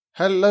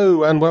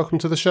Hello and welcome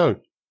to the show.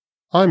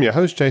 I'm your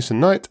host Jason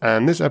Knight,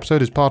 and this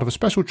episode is part of a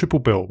special triple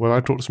bill where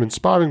I talk to some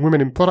inspiring women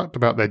in product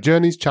about their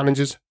journeys,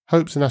 challenges,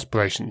 hopes and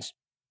aspirations.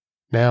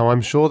 Now, I'm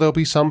sure there'll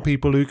be some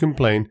people who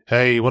complain,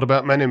 hey, what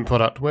about men in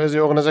product? Where's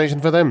the organisation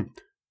for them?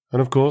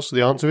 And of course,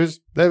 the answer is,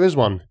 there is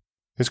one.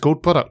 It's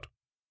called product.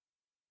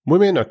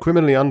 Women are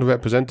criminally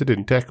underrepresented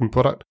in tech and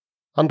product,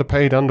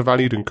 underpaid,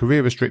 undervalued and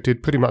career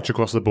restricted pretty much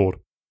across the board.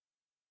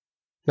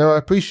 Now, I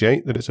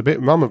appreciate that it's a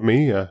bit rum of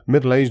me, a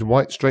middle-aged,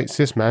 white, straight,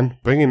 cis man,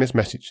 bringing this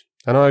message,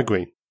 and I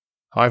agree.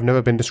 I've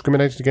never been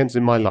discriminated against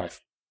in my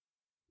life.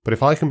 But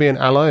if I can be an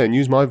ally and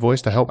use my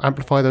voice to help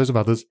amplify those of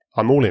others,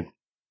 I'm all in.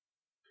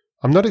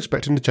 I'm not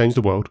expecting to change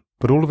the world,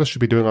 but all of us should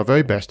be doing our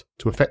very best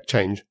to effect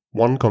change,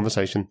 one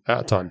conversation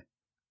at a time.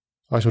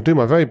 I shall do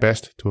my very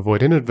best to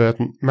avoid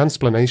inadvertent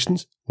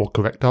mansplanations or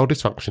correctile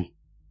dysfunction.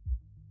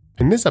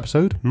 In this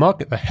episode,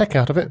 market the heck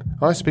out of it,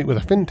 I speak with a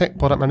fintech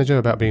product manager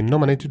about being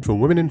nominated for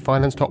Women in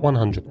Finance Top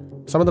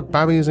 100, some of the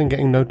barriers in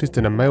getting noticed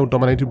in a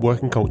male-dominated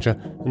working culture,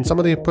 and some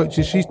of the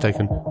approaches she's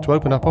taken to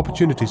open up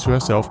opportunities for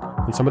herself,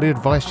 and some of the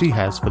advice she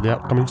has for the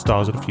upcoming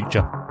stars of the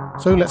future.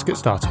 So let's get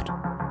started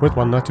with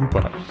One Night in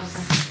Product.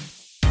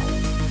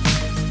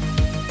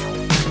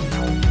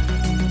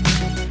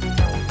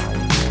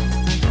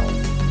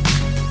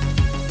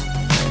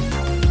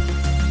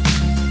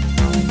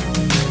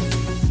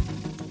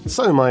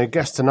 So my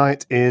guest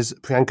tonight is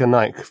Priyanka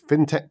Naik,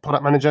 fintech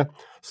product manager,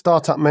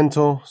 startup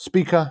mentor,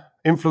 speaker,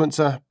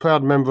 influencer,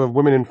 proud member of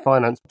Women in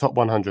Finance Top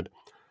 100.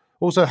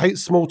 Also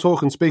hates small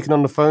talk and speaking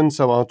on the phone,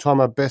 so I'll try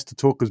my best to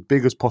talk as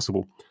big as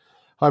possible.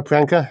 Hi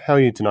Priyanka, how are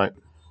you tonight?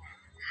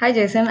 Hi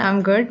Jason,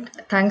 I'm good.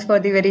 Thanks for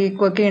the very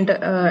quirky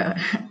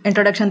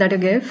introduction that you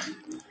gave.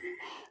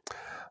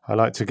 I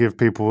like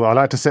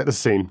to set the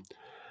scene.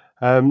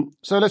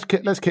 So let's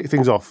kick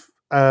things off.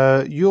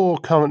 You're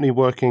currently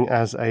working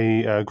as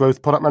a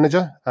growth product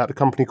manager at a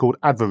company called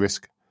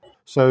Advarisk.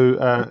 So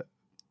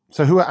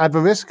who are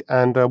Advarisk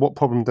and what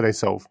problem do they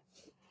solve?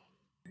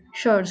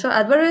 Sure. So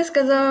Advarisk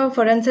is a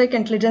forensic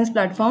intelligence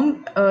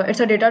platform. It's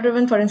a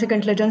data-driven forensic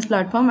intelligence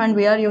platform, and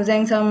we are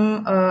using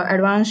some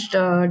advanced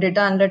data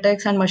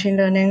analytics and machine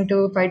learning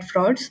to fight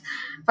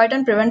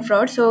and prevent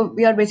fraud. So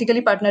we are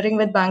basically partnering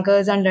with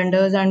bankers and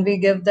lenders, and we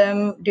give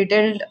them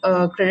detailed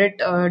credit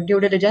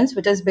due diligence,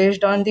 which is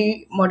based on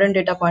the modern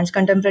data points,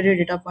 contemporary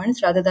data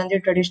points, rather than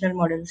the traditional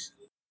models.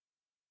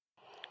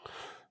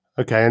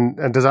 Okay,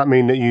 and does that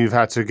mean that you've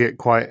had to get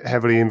quite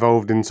heavily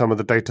involved in some of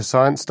the data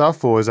science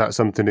stuff, or is that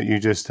something that you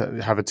just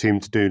have a team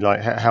to do?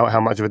 Like, how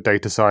much of a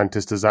data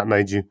scientist has that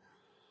made you?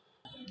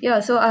 Yeah,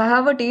 so I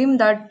have a team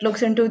that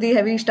looks into the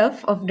heavy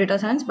stuff of data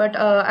science, but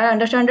I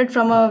understand it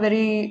from a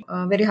very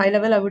high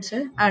level, I would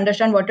say. I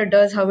understand what it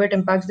does, how it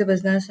impacts the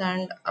business,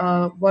 and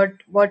what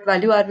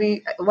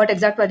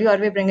exact value are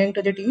we bringing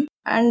to the team,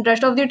 and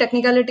rest of the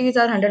technicalities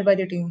are handled by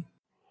the team.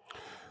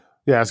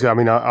 Yeah, I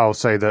mean, I'll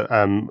say that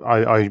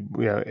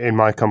in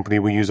my company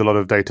we use a lot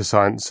of data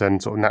science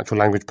and sort of natural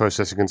language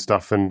processing and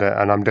stuff, and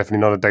I'm definitely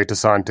not a data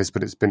scientist,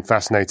 but it's been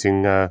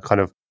fascinating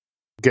kind of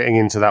getting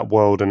into that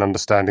world and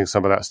understanding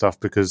some of that stuff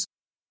because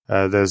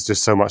there's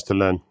just so much to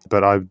learn.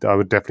 But I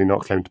would definitely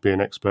not claim to be an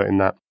expert in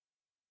that.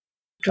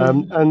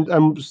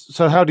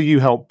 So how do you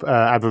help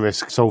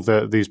Advarisk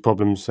solve these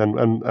problems,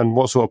 and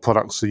what sort of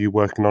products are you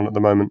working on at the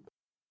moment?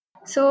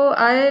 So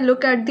I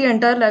look at the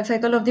entire life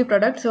cycle of the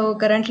product. So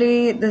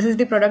currently, this is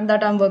the product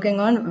that I'm working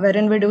on,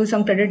 wherein we do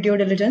some credit due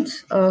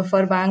diligence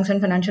for banks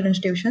and financial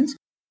institutions.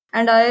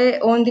 And I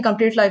own the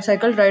complete life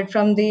cycle, right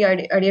from the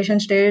ideation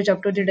stage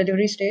up to the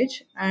delivery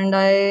stage. And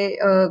I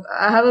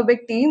have a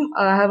big team.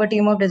 I have a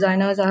team of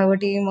designers. I have a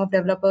team of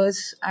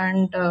developers,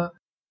 and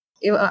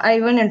I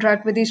even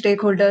interact with the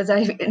stakeholders.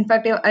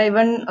 I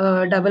even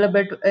dabble a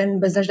bit in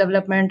business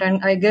development,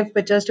 and I give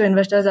pitches to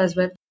investors as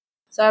well.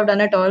 So I've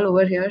done it all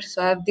over here.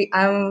 So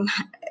I'm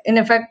in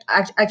effect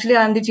actually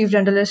I'm the chief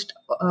generalist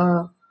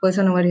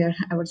person over here,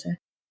 I would say.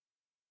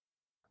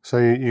 So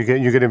you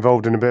get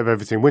involved in a bit of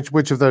everything.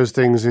 Which of those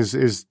things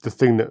is the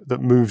thing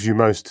that moves you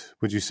most,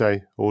 would you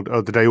say, or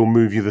do they all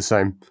move you the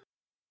same?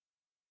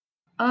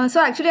 So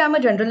actually, I'm a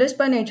generalist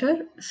by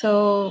nature.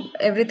 So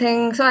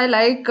everything. So I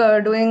like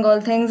doing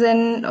all things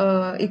in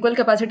equal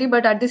capacity,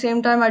 but at the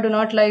same time, I do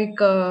not like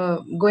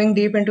going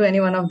deep into any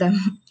one of them.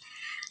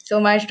 So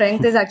my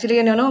strength is actually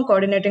in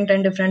coordinating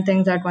 10 different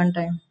things at one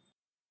time.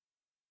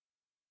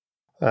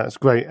 That's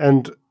great.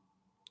 And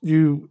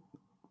you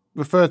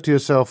refer to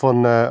yourself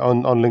on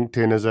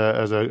LinkedIn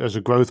as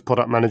a growth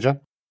product manager.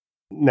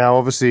 Now,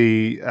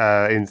 obviously,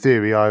 in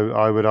theory,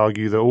 I would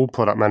argue that all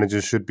product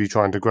managers should be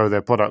trying to grow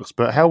their products.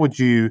 But how would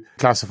you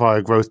classify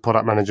a growth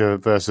product manager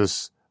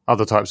versus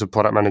other types of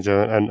product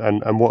manager,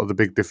 and what are the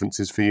big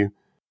differences for you?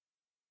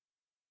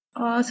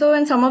 So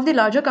in some of the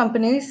larger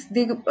companies,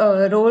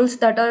 the roles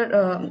that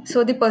are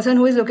so the person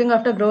who is looking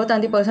after growth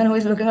and the person who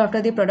is looking after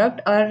the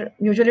product are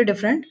usually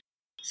different.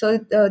 So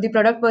the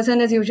product person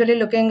is usually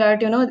looking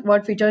at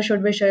what features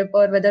should we ship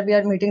or whether we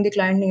are meeting the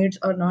client needs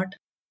or not.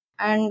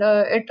 and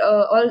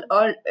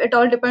it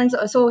all depends.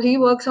 So he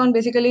works on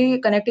basically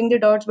connecting the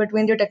dots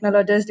between the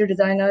technologists, the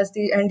designers,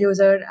 the end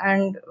user,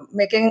 and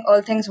making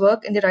all things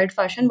work in the right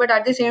fashion. But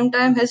at the same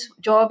time, his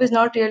job is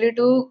not really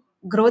to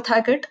growth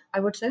hack it, I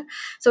would say.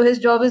 So his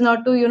job is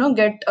not to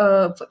get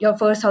your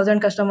first 1,000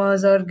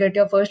 customers, or get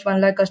your first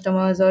 1 lakh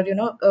customers, or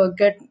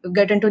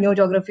get into new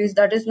geographies.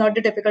 That is not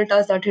the typical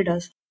task that he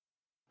does.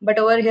 But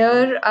over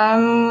here,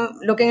 I'm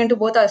looking into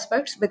both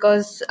aspects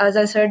because, as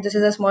I said, this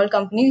is a small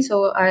company.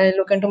 So I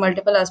look into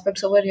multiple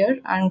aspects over here,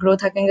 and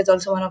growth hacking is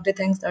also one of the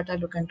things that I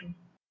look into.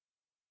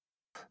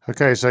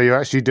 Okay, so you're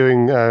actually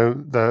doing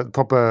the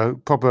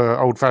proper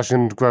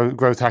old-fashioned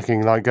growth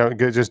hacking, like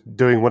just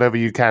doing whatever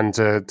you can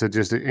to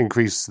just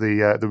increase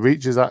the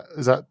reach. Is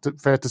that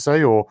fair to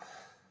say, or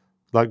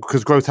like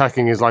because growth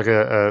hacking is like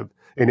a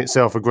in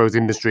itself a growth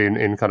industry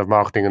in kind of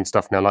marketing and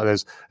stuff now. Like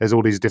there's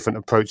all these different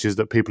approaches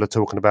that people are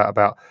talking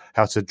about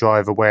how to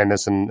drive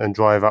awareness and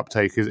drive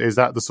uptake. Is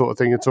that the sort of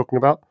thing you're talking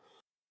about?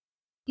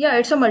 Yeah,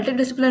 it's a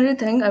multidisciplinary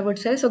thing, I would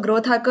say. So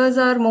growth hackers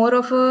are more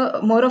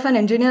of an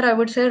engineer, I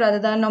would say, rather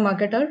than a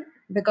marketer,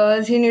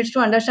 because he needs to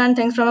understand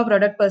things from a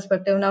product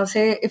perspective. Now,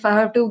 say if I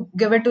have to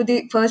give it to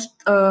the first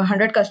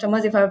 100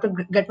 customers, if I have to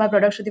get my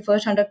products to the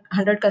first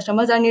 100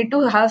 customers, I need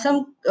to have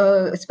some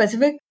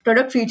specific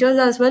product features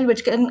as well,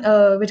 which can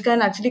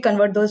actually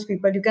convert those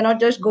people. You cannot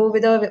just go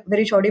with a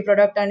very shoddy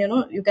product and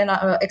you can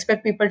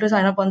expect people to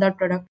sign up on that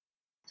product.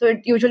 So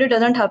it usually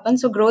doesn't happen.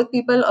 So growth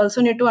people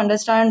also need to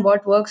understand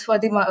what works for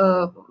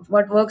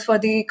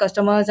the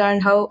customers,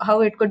 and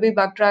how it could be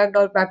backtracked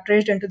or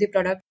backtraced into the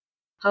product,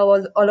 how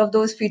all of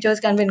those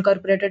features can be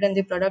incorporated in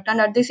the product. And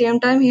at the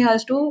same time, he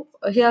has to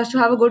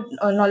have a good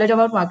knowledge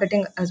about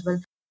marketing as well.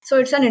 So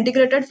it's an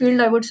integrated field,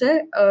 I would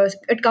say.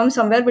 It comes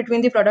somewhere between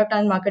the product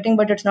and marketing,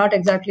 but it's not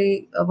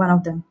exactly one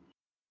of them.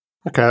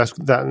 Okay,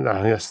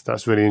 yes,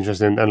 that's really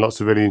interesting, and lots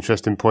of really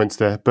interesting points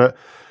there. But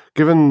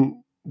given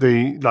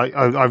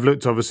I've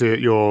looked obviously at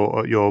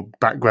your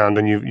background,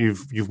 and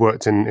you've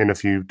worked in a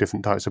few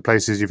different types of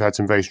places. You've had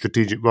some very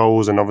strategic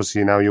roles, and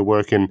obviously now you're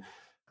working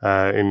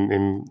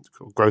in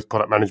growth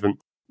product management.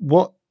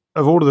 What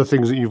of all of the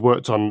things that you've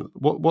worked on,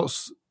 what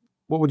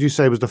would you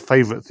say was the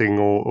favorite thing,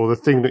 or the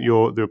thing that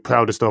you're the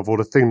proudest of, or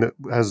the thing that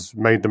has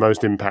made the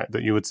most impact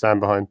that you would stand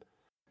behind?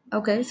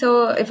 Okay,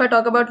 so if I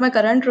talk about my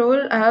current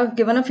role, I have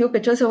given a few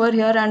pitches over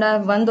here, and I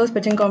have won those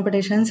pitching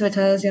competitions, which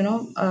has,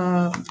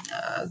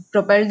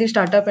 propelled the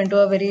startup into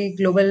a very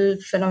global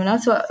phenomena.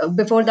 So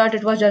before that,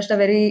 it was just a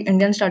very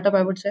Indian startup,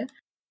 I would say.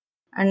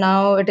 And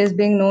now it is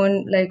being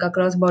known like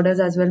across borders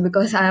as well,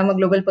 because I am a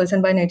global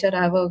person by nature.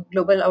 I have a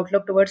global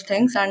outlook towards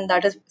things, and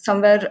that is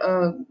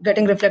somewhere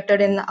getting reflected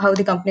in how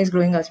the company is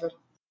growing as well.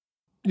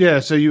 Yeah,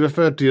 so you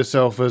referred to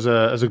yourself as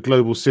a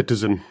global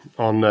citizen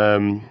on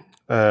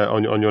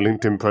your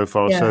LinkedIn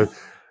profile. Yeah. So,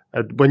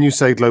 when you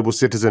say global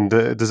citizen,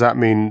 does that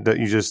mean that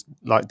you just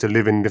like to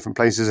live in different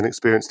places and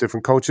experience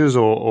different cultures,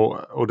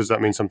 or does that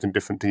mean something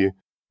different to you?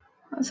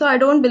 So I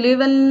don't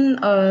believe in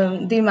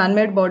the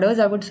man-made borders,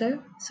 I would say.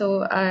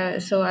 So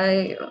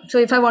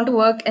if I want to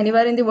work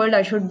anywhere in the world,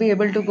 I should be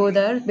able to go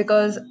there,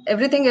 because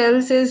everything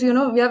else is,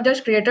 we have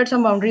just created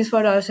some boundaries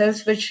for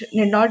ourselves which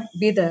need not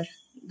be there.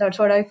 That's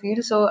what I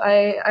feel. So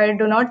I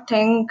do not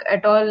think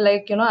at all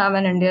like, I'm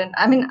an Indian.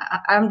 I mean,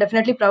 I'm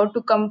definitely proud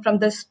to come from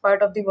this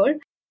part of the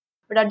world.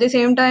 But at the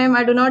same time,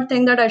 I do not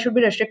think that I should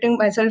be restricting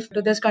myself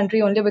to this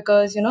country only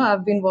because,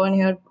 I've been born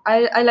here.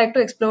 I like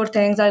to explore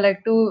things. I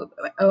like to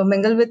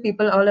mingle with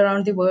people all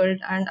around the world.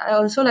 And I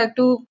also like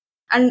to,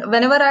 and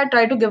whenever I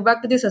try to give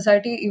back to the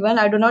society, even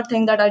I do not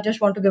think that I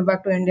just want to give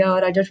back to India,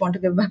 or I just want to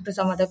give back to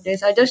some other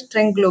place. I just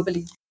think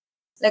globally.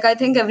 Like, I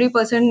think every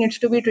person needs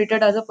to be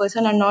treated as a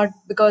person, and not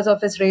because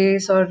of his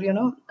race, or,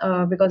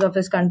 because of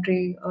his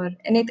country, or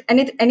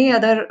any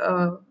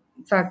other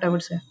fact, I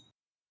would say.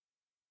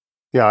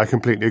 Yeah, I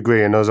completely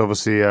agree. And there's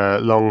obviously a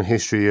long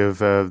history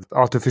of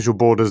artificial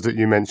borders that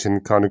you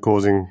mentioned, kind of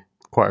causing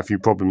quite a few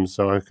problems.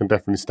 So I can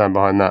definitely stand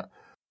behind that.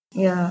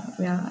 Yeah,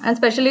 yeah, and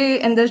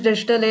especially in this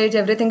digital age,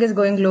 everything is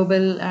going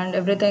global and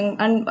everything.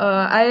 And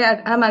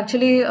I'm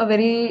actually a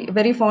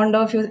very fond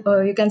of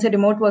you can say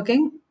remote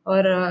working,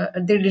 or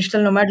the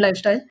digital nomad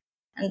lifestyle.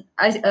 And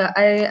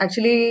I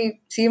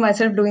actually see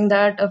myself doing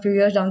that a few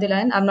years down the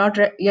line. I'm not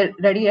yet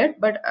ready yet,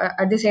 but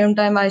at the same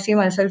time, I see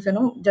myself,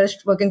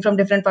 just working from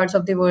different parts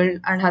of the world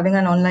and having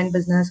an online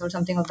business or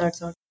something of that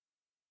sort.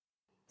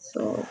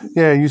 So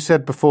Yeah, you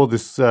said before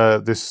this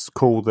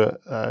call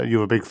that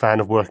you're a big fan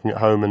of working at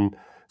home, and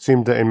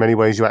seemed that in many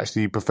ways you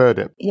actually preferred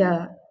it.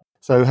 yeah.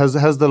 So has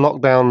the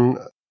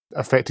lockdown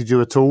affected you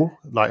at all?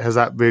 Like, has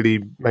that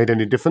really made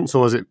any difference,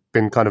 or has it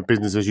been kind of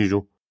business as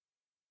usual?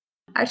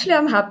 Actually,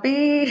 I'm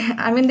happy.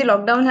 I mean, the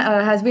lockdown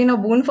has been a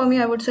boon for me,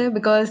 I would say,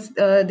 because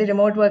the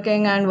remote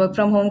working and work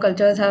from home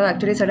cultures have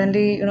actually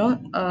suddenly,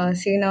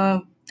 seen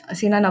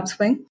an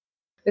upswing.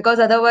 Because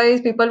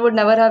otherwise, people would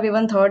never have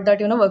even thought that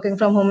working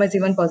from home is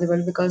even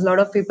possible. Because a lot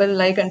of people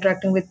like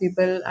interacting with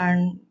people,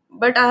 and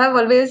but I have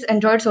always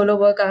enjoyed solo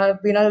work. I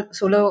have been a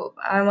solo.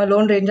 I'm a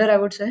lone ranger, I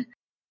would say.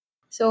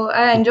 So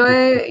I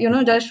enjoy,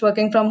 just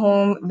working from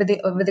home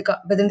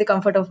within the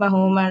comfort of my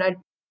home, and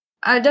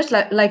I just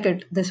like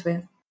it this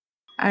way.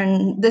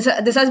 And this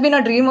has been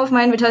a dream of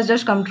mine, which has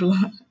just come true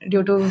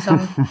due to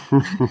some,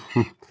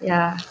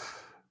 yeah.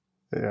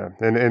 Yeah,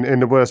 in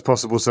the worst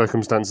possible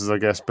circumstances, I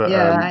guess. But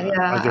Yeah, I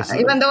yeah. guess,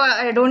 Even though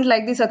I don't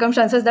like the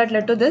circumstances that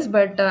led to this,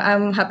 but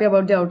I'm happy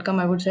about the outcome,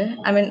 I would say.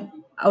 I mean,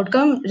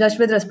 outcome just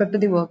with respect to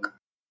the work.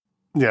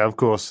 yeah, of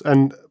course.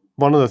 And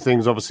one of the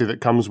things, obviously,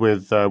 that comes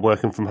with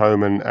working from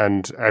home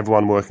and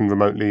everyone working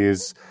remotely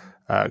is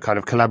kind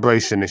of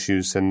collaboration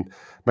issues and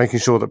making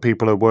sure that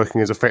people are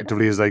working as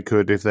effectively as they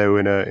could if they were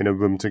in a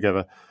room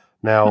together.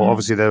 Now, Mhm.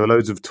 obviously, there are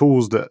loads of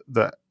tools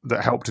that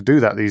help to do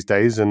that these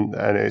days, and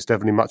it's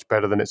definitely much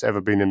better than it's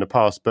ever been in the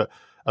past. But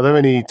are there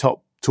any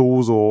top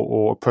tools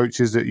or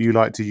approaches that you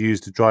like to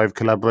use to drive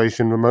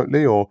collaboration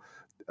remotely, or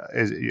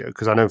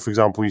because I know, for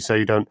example, you say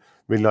you don't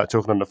really like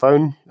talking on the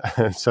phone,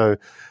 so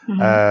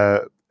Mhm. uh,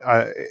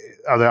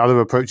 are there other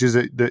approaches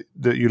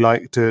that you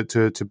like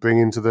to bring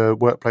into the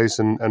workplace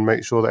and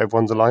make sure that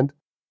everyone's aligned?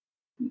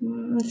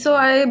 So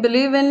I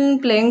believe in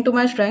playing to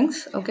my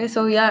strengths. Okay,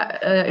 so yeah,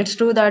 it's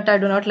true that I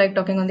do not like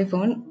talking on the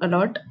phone a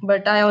lot,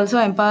 but I also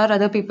empower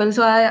other people.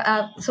 So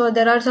so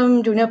there are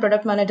some junior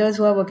product managers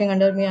who are working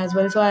under me as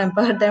well. So I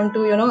empower them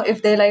to,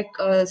 if they like,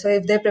 so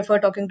if they prefer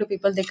talking to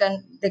people, they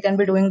can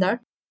be doing that.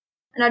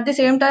 And at the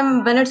same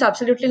time, when it's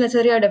absolutely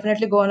necessary, I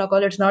definitely go on a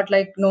call. It's not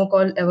like no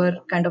call ever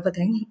kind of a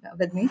thing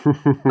with me.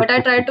 But I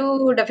try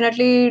to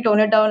definitely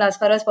tone it down as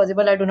far as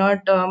possible. I do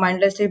not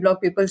mindlessly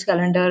block people's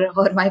calendar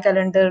or my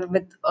calendar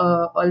with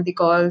all the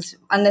calls.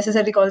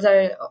 Unnecessary calls,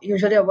 I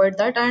usually avoid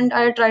that. And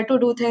I try to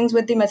do things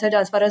with the message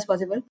as far as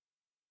possible.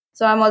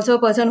 So I'm also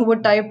a person who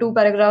would type two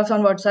paragraphs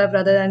on WhatsApp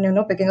rather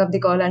than, picking up the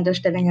call and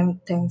just telling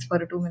him things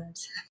for 2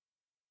 minutes.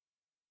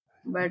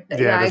 But Yeah,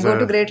 yeah, I there's go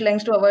to a great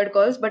lengths to avoid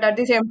calls. But at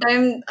the same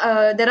time,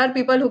 there are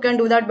people who can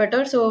do that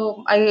better.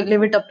 So I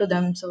leave it up to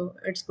them. So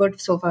it's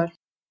good so far.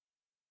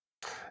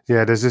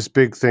 Yeah, there's this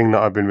big thing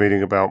that I've been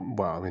reading about.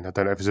 Well, I mean, I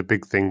don't know if it's a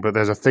big thing, but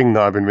there's a thing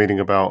that I've been reading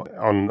about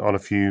on a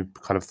few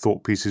kind of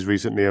thought pieces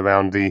recently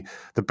around the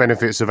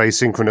benefits of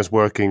asynchronous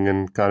working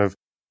and kind of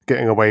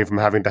getting away from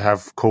having to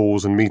have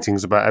calls and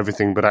meetings about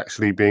everything, but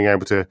actually being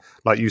able to,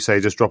 like you say,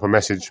 just drop a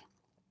message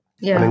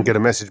and then Yeah. get a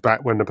message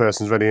back when the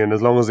person's ready. And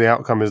as long as the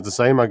outcome is the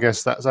same, I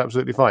guess that's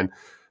absolutely fine.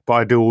 But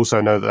I do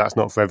also know that that's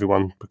not for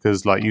everyone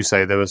because, like you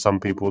say, there are some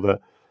people that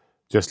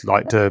just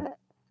like to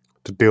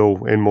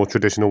deal in more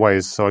traditional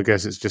ways. So I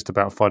guess it's just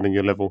about finding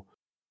your level.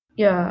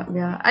 Yeah,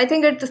 yeah. I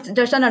think it's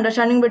just an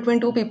understanding between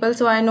two people.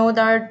 So I know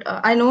that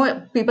I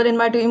know people in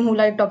my team who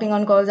like talking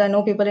on calls. I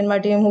know people in my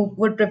team who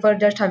would prefer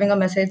just having a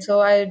message.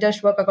 So I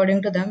just work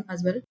according to them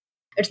as well.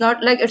 It's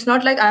not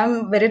like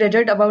I'm very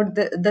rigid about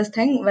this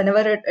thing.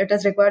 Whenever it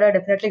is required, I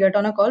definitely get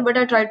on a call. But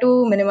I try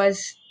to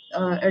minimize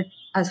it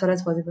as far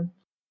as possible.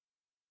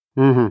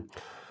 Hmm.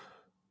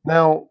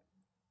 Now,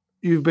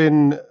 you've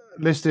been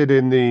listed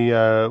in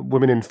the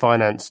Women in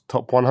Finance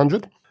Top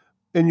 100.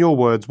 In your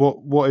words,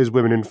 what is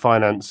Women in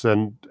Finance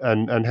and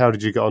how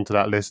did you get onto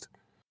that list?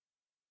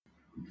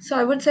 So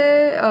I would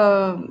say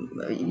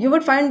you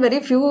would find very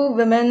few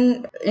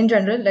women in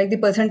general. Like the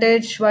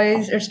percentage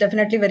wise, it's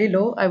definitely very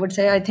low. I would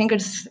say I think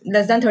it's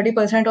less than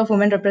 30% of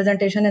women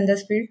representation in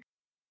this field.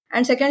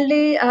 And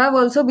secondly, I have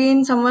also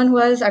been someone who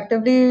has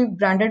actively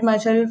branded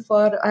myself,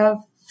 or I have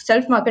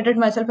self-marketed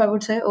myself, I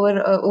would say,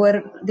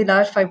 over the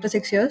last 5 to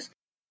 6 years.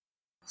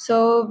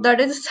 So that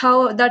is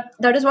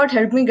what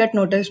helped me get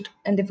noticed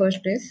in the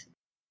first place.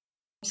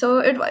 So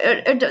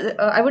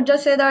I would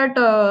just say that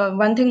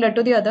one thing led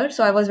to the other.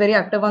 So I was very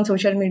active on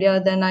social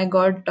media. Then I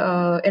got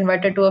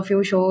invited to a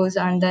few shows,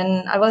 and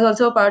then I was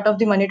also a part of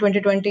the Money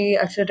 2020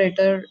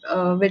 Accelerator,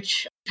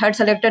 which had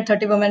selected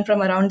 30 women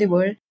from around the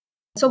world.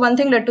 So one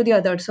thing led to the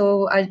other.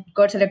 So I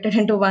got selected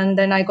into one,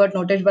 then I got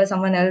noticed by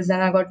someone else,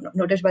 then I got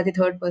noticed by the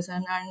third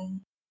person,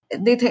 and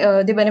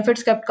the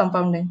benefits kept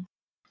compounding.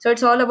 So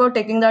it's all about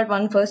taking that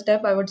one first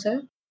step, I would say.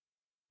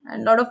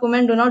 And a lot of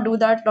women do not do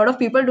that. A lot of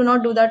people do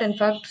not do that, in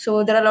fact.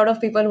 So there are a lot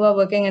of people who are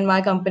working in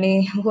my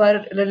company who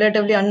are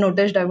relatively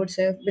unnoticed, I would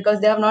say, because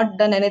they have not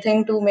done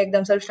anything to make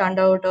themselves stand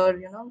out, or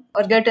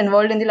or get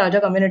involved in the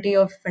larger community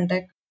of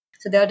fintech.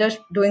 So they are just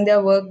doing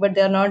their work, but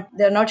they are not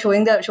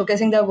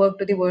showcasing their work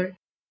to the world.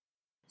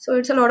 So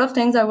it's a lot of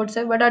things, I would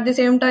say. But at the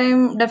same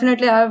time,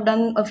 definitely I have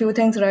done a few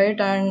things right,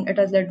 and it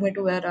has led me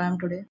to where I am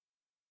today.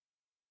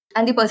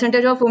 And the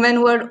percentage of women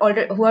who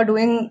are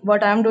doing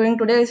what I am doing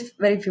today is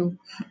very few.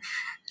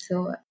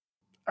 So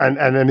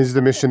And is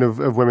the mission of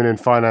Women in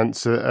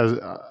Finance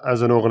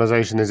as an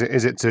organisation is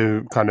it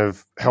to kind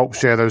of help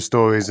share those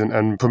stories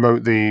and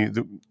promote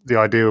the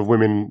idea of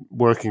women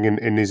working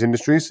in these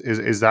industries?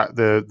 Is that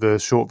the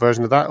short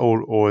version of that,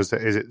 or is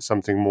it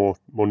something more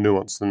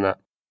nuanced than that?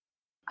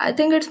 I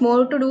think it's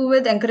more to do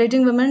with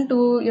encouraging women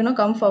to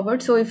come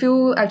forward. So if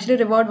you actually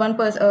reward one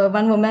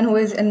woman who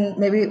is in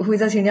maybe who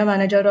is a senior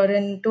manager or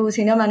into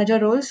senior manager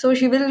roles, so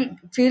she will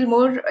feel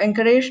more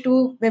encouraged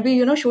to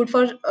maybe shoot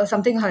for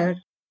something higher.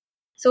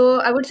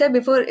 So I would say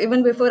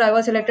even before I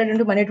was selected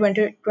into Money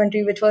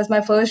 2020, which was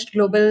my first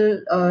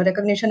global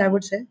recognition, I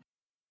would say.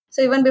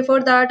 So even before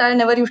that, I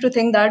never used to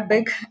think that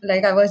big.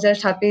 Like I was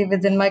just happy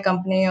within my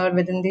company or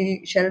within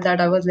the shell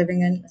that I was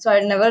living in. So I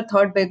never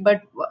thought big.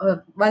 But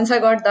once I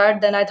got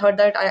that, then I thought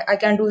that I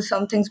can do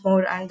some things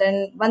more. And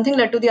then one thing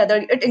led to the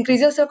other. It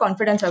increases your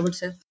confidence, I would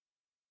say.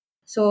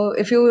 So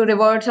if you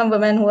reward some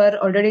women who are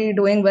already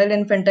doing well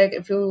in fintech,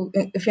 if you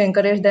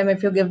encourage them,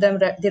 if you give them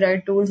the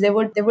right tools, they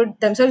would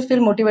themselves feel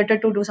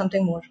motivated to do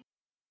something more.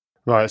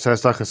 Right, so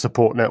it's like a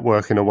support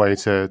network in a way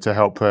to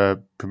help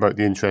promote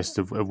the interests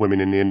of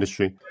women in the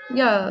industry.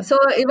 Yeah. So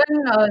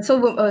even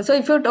so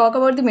if you talk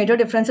about the major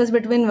differences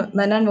between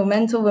men and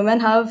women, so women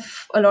have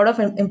a lot of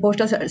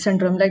imposter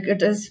syndrome. Like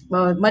it is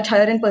much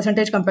higher in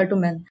percentage compared to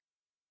men,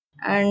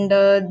 and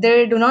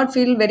they do not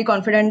feel very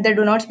confident. They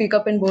do not speak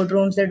up in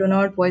boardrooms. They do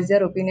not voice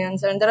their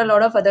opinions, and there are a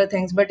lot of other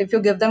things. But if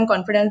you give them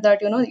confidence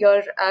that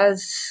you're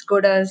as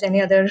good as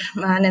any other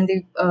man in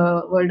the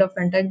world of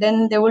fintech,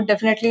 then they would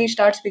definitely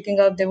start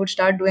speaking up. They would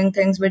start doing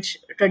things which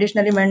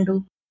traditionally men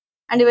do,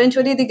 and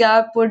eventually the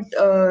gap would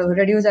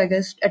reduce, I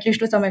guess, at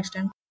least to some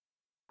extent.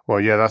 Well,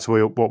 yeah, that's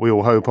what we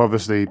all hope,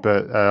 obviously,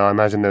 but I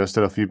imagine there are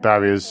still a few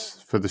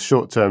barriers for the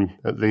short term,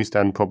 at least,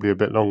 and probably a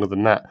bit longer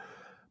than that.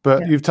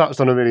 But Yeah. you've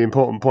touched on a really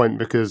important point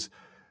because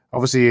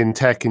obviously in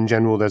tech in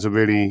general, there's a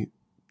really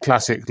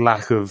classic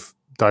lack of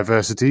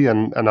diversity,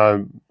 and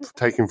I'm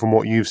taking from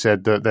what you've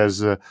said that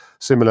there's a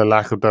similar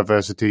lack of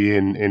diversity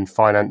in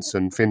finance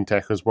and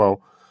fintech as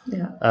well.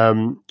 Yeah.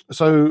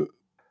 So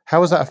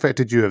how has that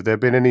affected you? Have there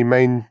been any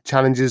main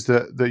challenges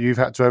that you've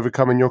had to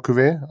overcome in your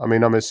career? I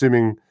mean, I'm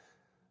assuming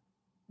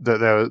that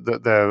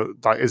there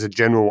like is a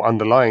general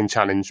underlying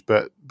challenge,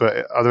 but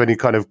are there any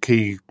kind of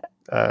key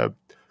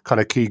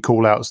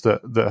call outs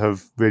that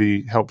have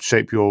really helped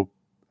shape your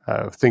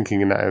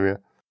thinking in that area?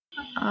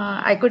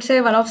 I could say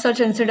one of such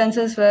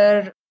incidences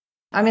where,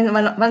 I mean,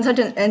 one such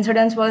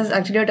incident was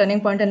actually a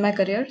turning point in my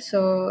career.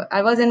 So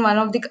I was in one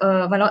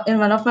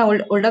of my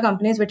older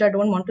companies, which I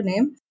don't want to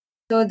name.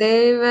 So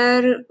they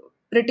were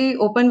pretty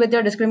open with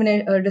their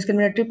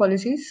discriminatory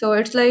policies. So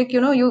it's like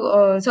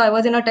so I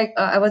was in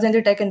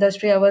the tech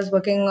industry. I was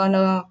working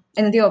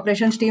in the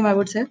operations team, I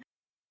would say.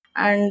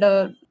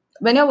 And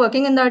when you're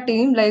working in that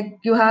team, like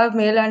you have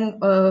male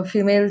and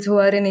females who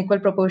are in equal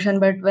proportion,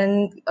 but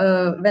when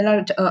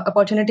an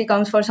opportunity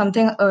comes for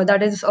something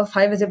that is of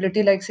high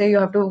visibility, like say you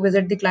have to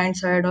visit the client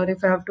side, or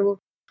if you have to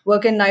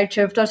work in night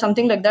shift or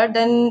something like that,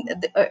 then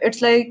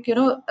it's like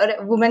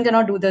women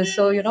cannot do this,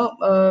 so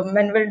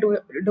men will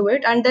do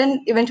it, and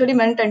then eventually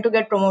men tend to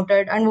get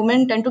promoted and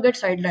women tend to get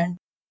sidelined.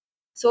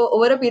 So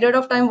over a period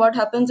of time, what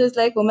happens is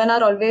like women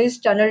are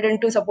always channeled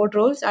into support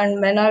roles and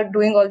men are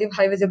doing all the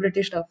high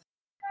visibility stuff.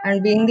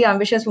 And being the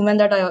ambitious woman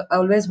that I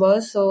always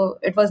was, so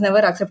it was never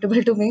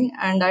acceptable to me.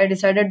 And I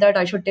decided that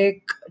I should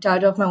take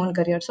charge of my own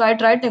career. So I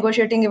tried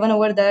negotiating even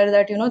over there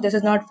that, this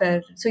is not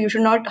fair. So you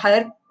should not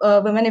hire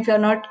women if you're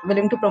not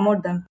willing to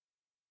promote them.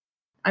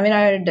 I mean,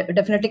 I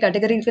definitely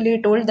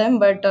categorically told them,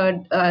 but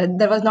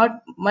there was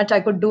not much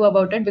I could do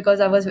about it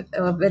because I was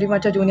very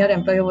much a junior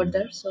employee over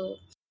there. So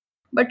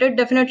but it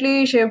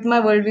definitely shaped my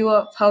worldview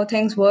of how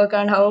things work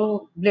and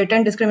how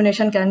blatant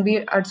discrimination can be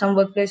at some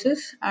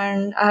workplaces.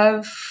 And I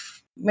have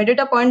made it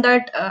a point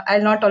that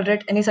I'll not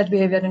tolerate any such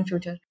behavior in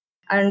future.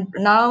 And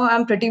now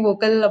I'm pretty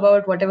vocal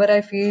about whatever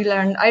I feel,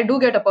 and I do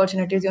get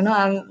opportunities.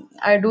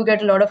 I do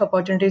get a lot of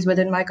opportunities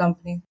within my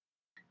company.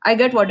 I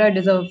get what I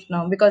deserve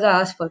now because I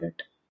asked for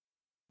it.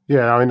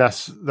 Yeah, I mean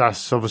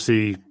that's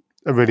obviously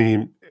a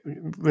really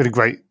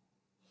great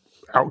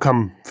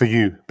outcome for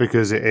you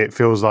because it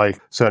feels like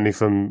certainly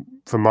from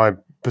my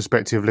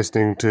perspective,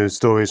 listening to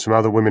stories from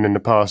other women in the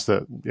past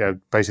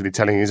that basically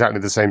telling exactly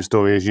the same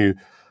story as you,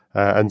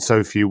 and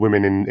so few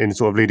women in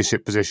sort of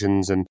leadership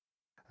positions, and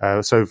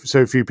so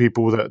few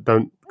people that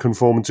don't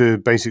conform to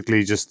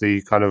basically just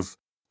the kind of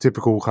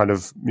typical kind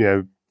of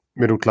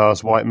middle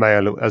class white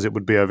male as it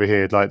would be over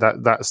here. Like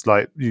that's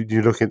like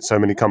you look at so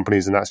many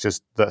companies and that's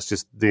just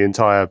the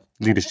entire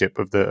leadership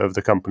of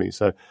the company.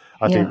 So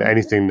I think Yeah. that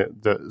anything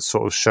that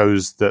sort of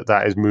shows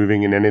that is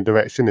moving in any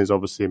direction is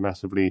obviously a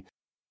massively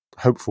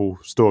hopeful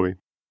story.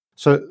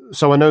 So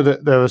I know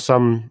that there are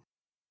some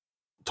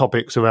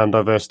topics around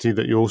diversity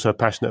that you're also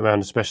passionate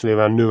around, especially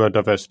around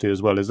neurodiversity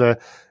as well. Is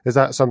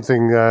that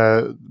something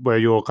where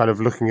you're kind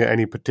of looking at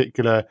any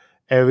particular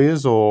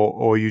areas,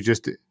 or are you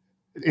just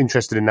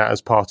interested in that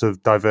as part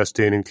of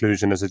diversity and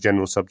inclusion as a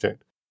general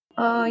subject?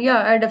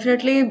 Yeah, I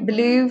definitely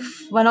believe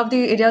one of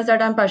the areas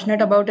that I'm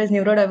passionate about is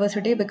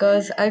neurodiversity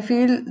because I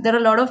feel there are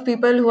a lot of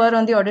people who are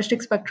on the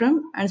autistic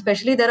spectrum, and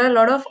especially there are a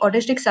lot of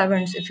autistic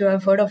savants, if you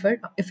have heard of it,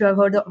 if you have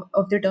heard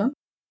of the term.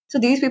 So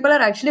these people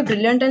are actually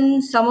brilliant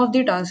in some of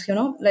the tasks,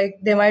 like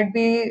they might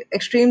be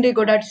extremely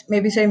good at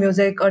maybe say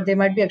music, or they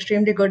might be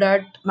extremely good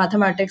at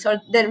mathematics,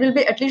 or there will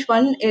be at least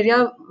one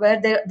area where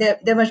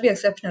they must be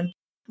exceptional,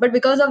 but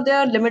because of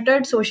their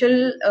limited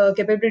social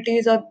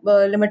capabilities or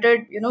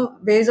limited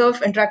ways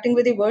of interacting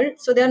with the world,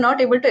 so they are not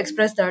able to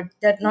express that,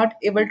 they're not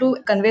able to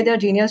convey their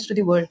genius to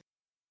the world.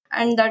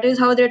 and that is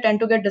how they tend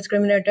to get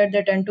discriminated.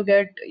 They tend to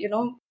get,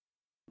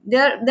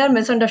 they're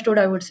misunderstood,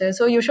 I would say.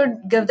 So you should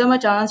give them a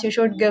chance. You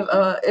should give,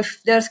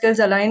 if their skills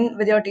align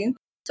with your team.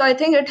 So I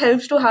think it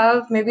helps to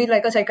have maybe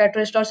like a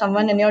psychiatrist or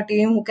someone in your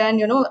team who can,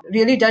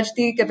 really judge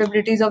the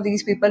capabilities of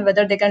these people,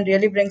 whether they can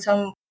really bring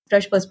some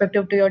fresh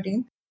perspective to your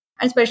team.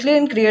 And especially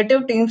in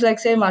creative teams like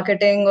say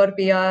marketing or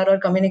PR or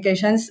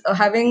communications,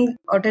 having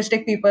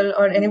autistic people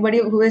or anybody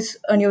who is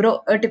a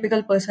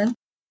neurotypical person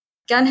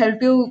can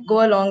help you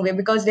go a long way,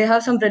 because they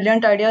have some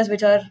brilliant ideas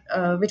which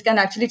can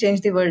actually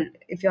change the world,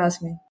 if you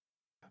ask me.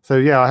 So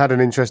yeah, I had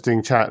an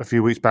interesting chat a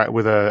few weeks back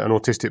with an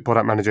autistic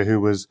product manager who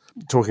was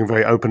talking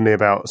very openly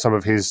about some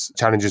of his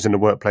challenges in the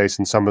workplace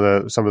and some of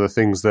the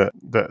things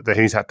that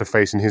he's had to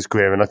face in his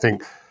career. And I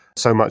think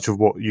so much of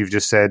what you've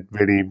just said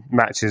really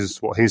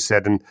matches what he's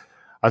said. And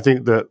I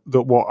think that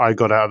what I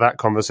got out of that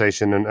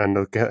conversation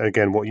and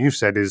again what you've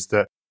said is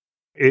that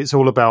it's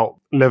all about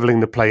leveling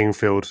the playing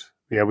field.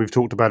 Yeah, we've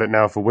talked about it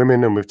now for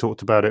women, and we've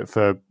talked about it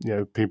for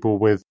people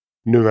with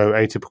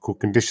neuroatypical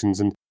conditions,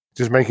 and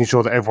just making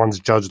sure that everyone's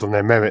judged on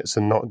their merits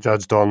and not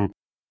judged on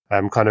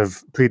kind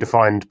of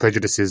predefined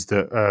prejudices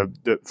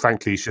that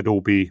frankly should all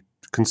be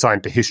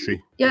consigned to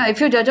history. Yeah, if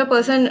you judge a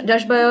person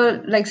just by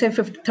a, like say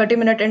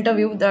 30-minute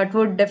interview, that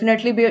would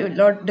definitely be a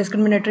lot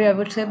discriminatory, I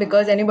would say,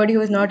 because anybody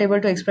who is not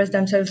able to express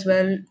themselves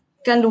well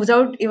can lose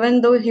out,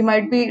 even though he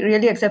might be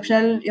really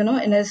exceptional,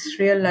 in his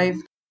real life.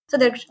 So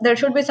there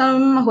should be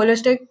some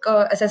holistic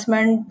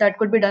assessment that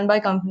could be done by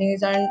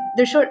companies, and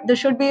there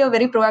should be a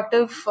very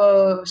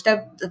proactive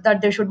step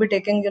that they should be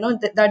taking.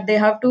 That they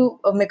have to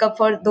make up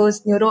for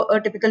those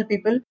neurotypical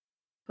people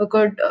who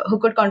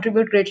could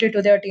contribute greatly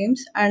to their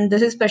teams, and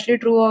this is especially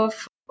true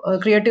of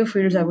creative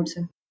fields, I would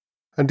say.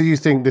 And do you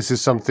think this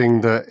is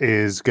something that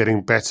is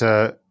getting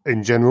better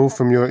in general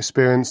from your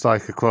experience,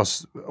 like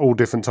across all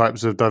different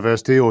types of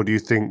diversity, or do you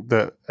think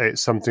that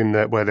it's something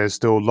that where there's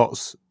still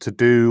lots to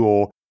do,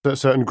 or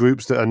certain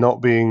groups that are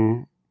not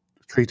being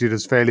treated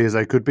as fairly as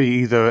they could be,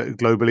 either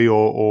globally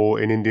or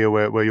in India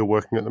where you're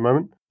working at the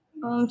moment?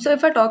 So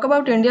if I talk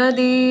about India,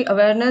 the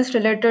awareness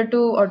related to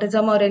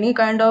autism or any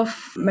kind of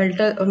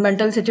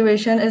mental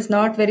situation is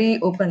not very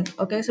open.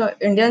 Okay, so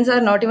Indians are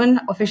not even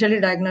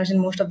officially diagnosed in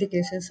most of the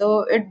cases.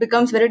 So it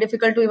becomes very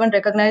difficult to even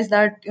recognize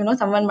that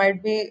someone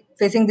might be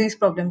facing these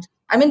problems.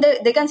 I mean,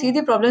 they can see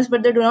the problems,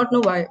 but they do not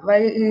know why. Why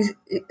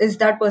is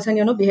that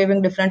person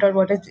behaving different, or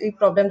what is the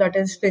problem that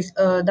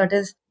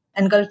is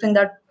engulfing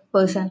that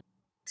person?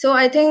 So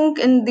I think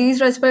in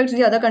these respects,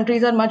 the other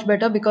countries are much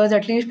better, because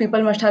at least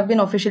people must have been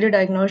officially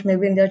diagnosed,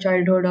 maybe in their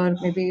childhood or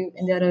maybe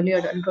in their early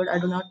adulthood. I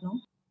do not know.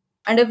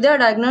 And if they are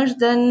diagnosed,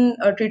 then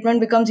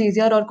treatment becomes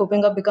easier or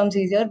coping up becomes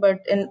easier. But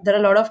there are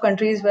a lot of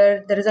countries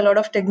where there is a lot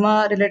of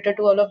stigma related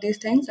to all of these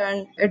things,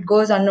 and it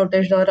goes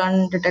unnoticed or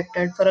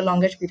undetected for a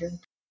longish period.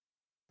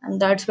 And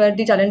that's where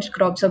the challenge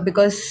crops up,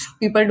 because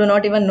people do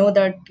not even know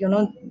that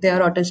they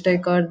are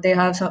autistic or they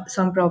have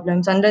some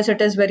problems, unless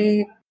it is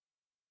very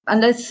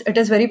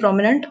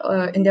prominent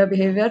in their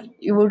behavior.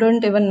 You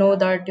wouldn't even know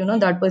that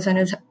that person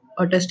is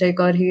autistic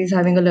or he is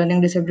having a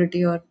learning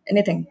disability or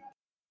anything.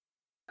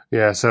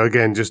 Yeah, so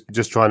again,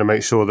 just trying to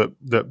make sure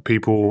that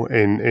people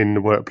in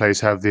the workplace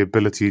have the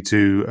ability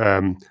to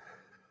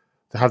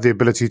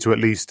at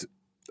least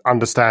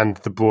understand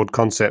the broad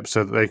concept,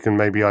 so that they can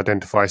maybe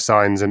identify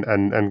signs and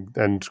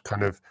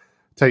kind of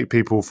take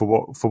people for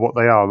what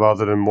they are,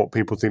 rather than what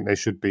people think they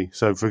should be.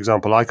 So, for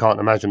example, I can't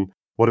imagine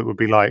what it would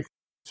be like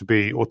to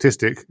be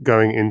autistic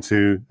going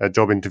into a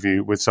job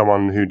interview with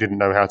someone who didn't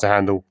know how to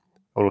handle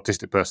an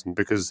autistic person,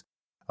 because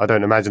I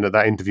don't imagine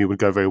that interview would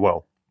go very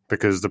well,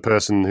 because the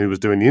person who was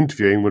doing the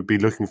interviewing would be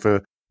looking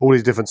for all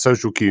these different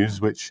social cues,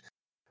 which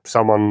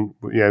someone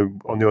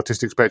on the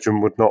autistic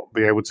spectrum would not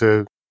be able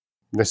to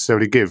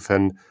necessarily give,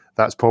 and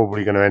that's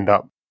probably going to end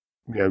up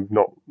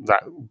not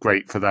that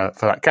great for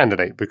that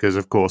candidate, because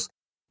of course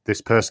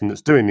this person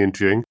that's doing the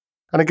interviewing,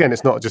 and again,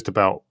 it's not just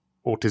about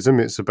autism,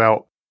 it's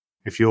about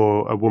if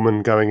you're a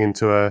woman going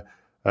into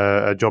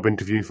a job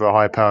interview for a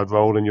high powered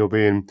role and you're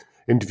being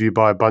interviewed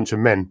by a bunch of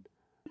men.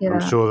 I'm Yeah.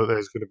 sure that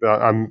there's going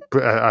to be.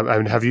 I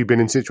mean, have you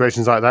been in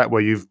situations like that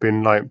where you've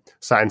been like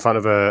sat in front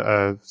of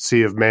a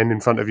sea of men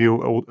in front of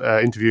you,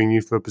 interviewing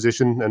you for a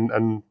position,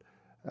 and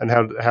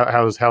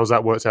how's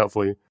that worked out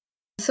for you?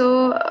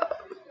 So,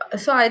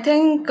 so I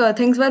think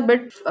things were a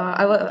bit.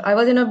 I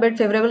was in a bit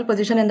favorable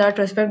position in that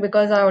respect,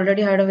 because I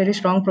already had a very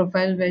strong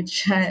profile,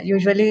 which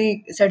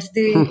usually sets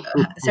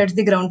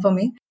the ground for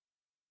me.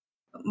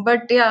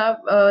 But yeah,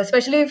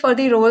 especially for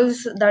the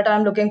roles that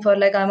I'm looking for,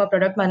 like I'm a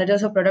product manager,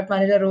 so product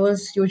manager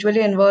roles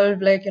usually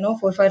involve like 4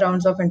 or 5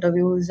 rounds of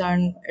interviews,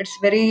 and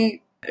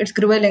it's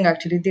grueling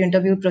actually. The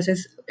interview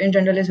process in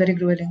general is very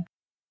grueling.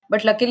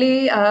 But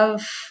luckily, I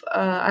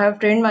have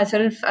trained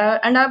myself,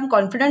 and I'm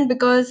confident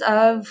because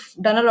I've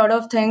done a lot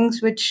of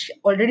things which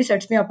already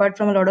sets me apart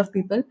from a lot of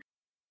people.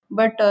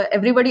 But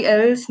everybody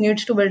else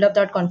needs to build up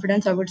that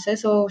confidence, I would say.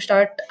 So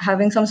start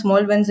having some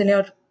small wins in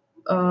your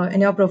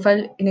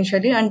profile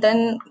initially, and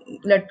then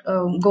let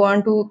go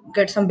on to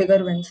get some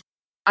bigger wins.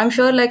 I'm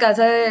sure, like as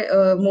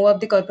I move up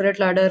the corporate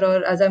ladder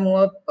or as I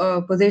move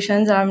up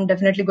positions, I'm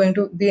definitely going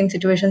to be in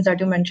situations that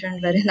you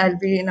mentioned, wherein I'll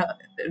be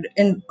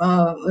in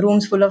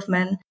rooms full of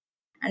men,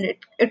 and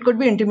it could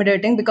be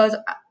intimidating because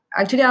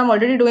actually I'm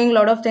already doing a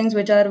lot of things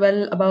which are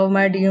well above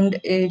my deemed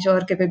age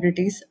or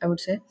capabilities, I would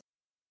say.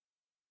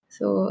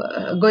 So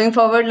going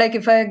forward, like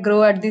if I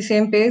grow at the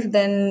same pace,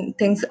 then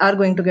things are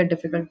going to get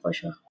difficult for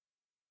sure.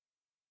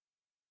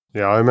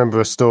 Yeah, I remember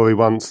a story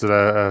once that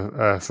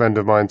a friend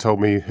of mine told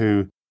me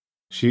who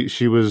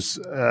she was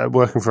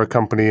working for a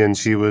company and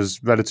she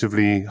was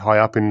relatively high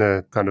up in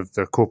the kind of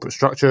the corporate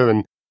structure,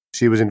 and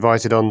she was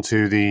invited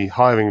onto the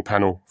hiring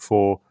panel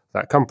for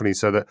that company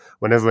so that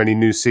whenever any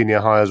new senior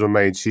hires were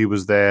made, she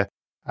was there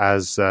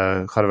as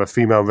kind of a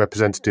female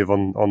representative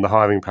on the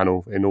hiring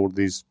panel in all of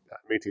these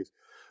meetings.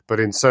 But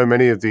in so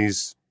many of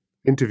these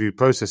interview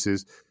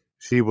processes,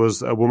 she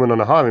was a woman on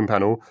a hiring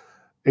panel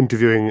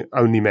interviewing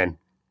only men,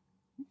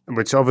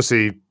 which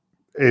obviously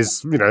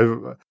is,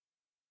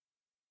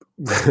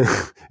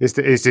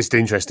 it's just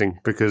interesting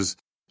because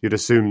you'd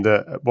assume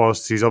that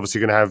whilst she's obviously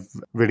going to have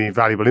really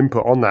valuable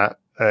input on that,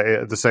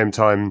 at the same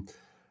time,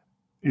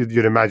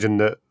 you'd imagine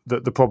that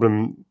the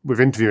problem with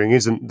interviewing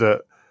isn't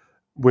that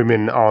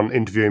women aren't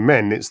interviewing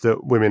men; it's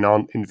that women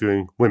aren't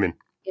interviewing women.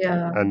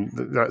 Yeah. And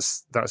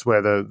that's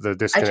where the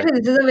disconnect.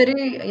 Actually,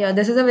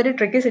 this is a very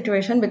tricky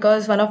situation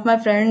because one of my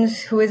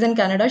friends who is in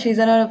Canada, she's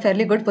in a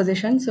fairly good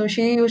position. So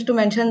she used to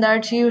mention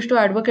that she used to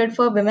advocate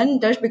for women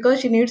just because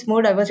she needs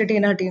more diversity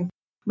in her team.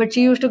 But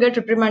she used to get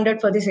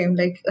reprimanded for the same.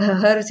 Like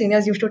her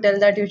seniors used to tell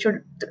that you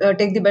should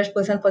take the best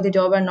person for the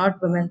job and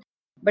not women.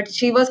 But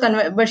she was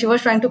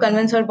trying to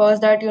convince her boss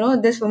that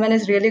this woman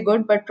is really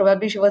good, but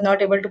probably she was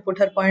not able to put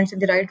her points in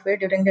the right way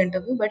during the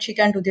interview. But she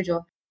can do the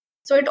job.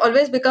 So it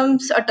always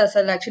becomes a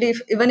tussle. Actually,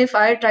 even if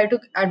I try to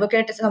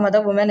advocate some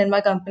other woman in my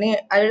company,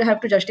 I will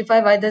have to justify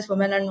why this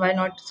woman and why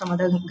not some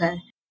other guy.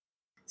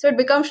 So it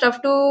becomes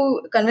tough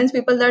to convince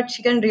people that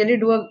she can really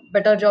do a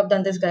better job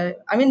than this guy.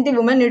 I mean, the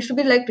woman needs to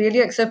be like really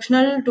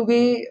exceptional to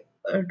be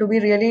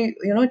really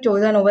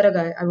chosen over a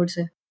guy, I would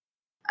say.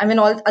 I mean,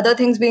 all other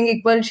things being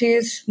equal, she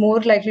is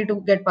more likely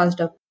to get passed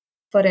up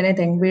for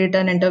anything, be it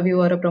an interview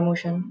or a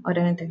promotion or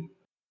anything.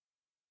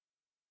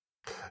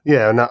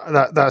 Yeah, and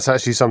that's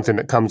actually something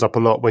that comes up a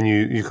lot when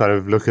you kind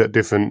of look at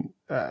different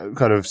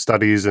kind of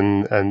studies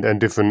and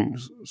different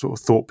sort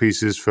of thought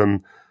pieces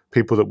from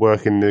people that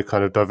work in the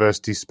kind of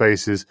diversity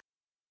spaces.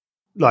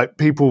 Like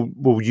people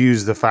will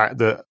use the fact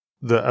that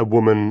a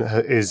woman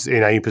is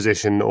in a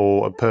position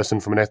or a person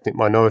from an ethnic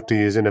minority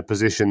is in a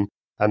position,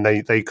 and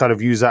they kind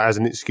of use that as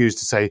an excuse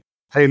to say,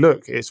 hey,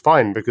 look, it's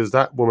fine because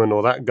that woman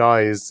or that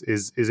guy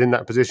is in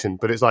that position.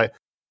 But it's like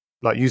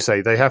you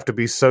say, they have to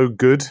be so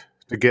good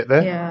to get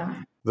there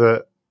Yeah.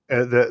 that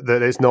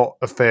that it's not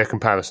a fair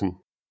comparison.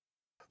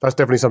 That's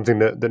definitely something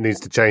that needs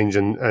to change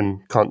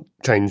and can't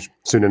change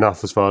soon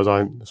enough, as far as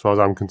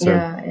I'm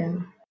concerned. Yeah.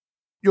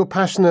 You're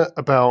passionate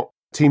about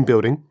team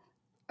building,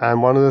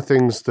 and one of the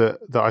things that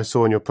I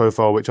saw in your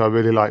profile, which I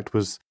really liked,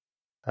 was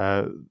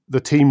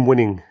the team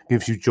winning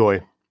gives you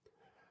joy,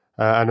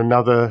 and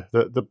another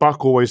the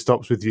buck always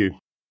stops with you.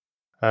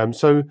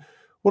 So,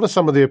 what are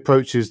some of the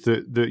approaches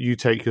that you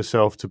take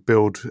yourself to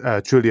build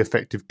truly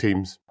effective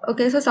teams?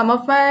 Okay, so some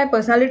of my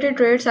personality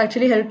traits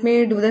actually help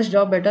me do this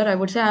job better. I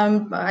would say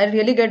I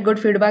really get good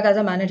feedback as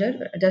a manager,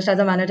 just as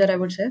a manager, I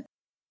would say.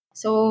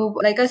 So,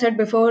 like I said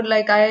before,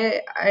 like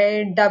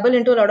I dabble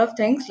into a lot of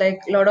things, like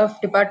a lot of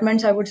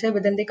departments, I would say,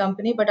 within the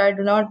company, but I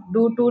do not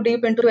do too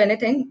deep into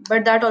anything.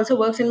 But that also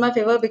works in my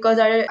favor because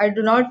I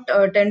do not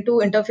tend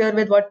to interfere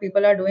with what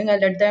people are doing. I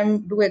let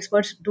them do,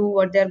 experts do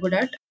what they are good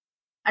at.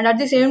 And at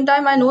the same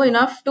time, I know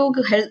enough to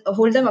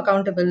hold them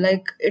accountable.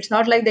 Like it's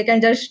not like they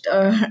can just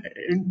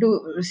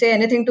do say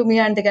anything to me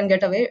and they can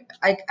get away.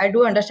 I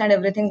do understand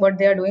everything what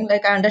they are doing.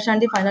 Like I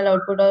understand the final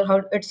output or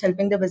how it's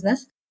helping the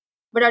business,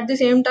 but at the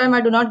same time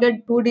I do not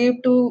get too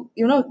deep to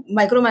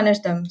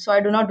micromanage them, so I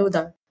do not do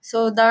that.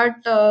 So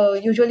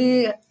that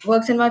usually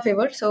works in my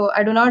favor. So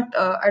I do not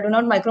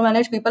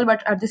micromanage people,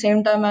 but at the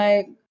same time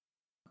I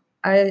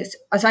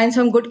assign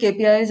some good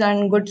KPIs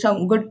and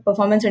some good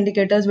performance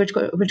indicators which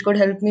could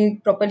help me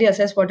properly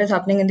assess what is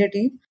happening in the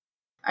team,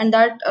 and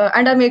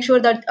I make sure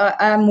that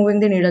I am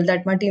moving the needle,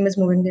 that my team is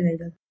moving the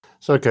needle.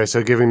 So okay,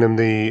 so giving them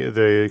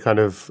the kind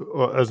of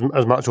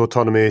as much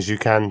autonomy as you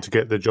can to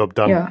get the job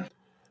done.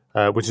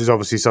 Yeah. Which is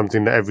obviously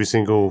something that every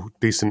single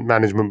decent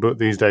management book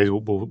these days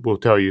will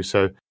tell you.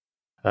 So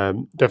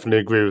definitely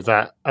agree with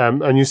that.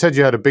 And you said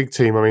you had a big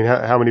team. I mean,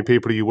 how many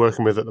people are you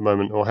working with at the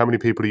moment, or how many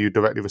people are you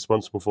directly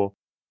responsible for?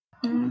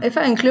 If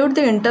I include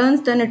the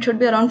interns, then it should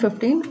be around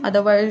 15.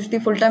 Otherwise,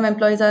 the full-time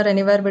employees are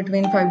anywhere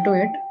between 5 to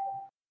 8.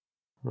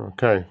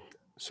 Okay,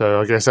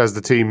 so I guess as the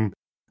team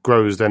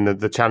grows, then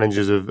the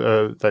challenges of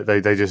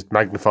they just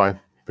magnify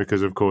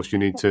because of course you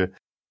need to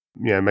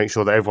make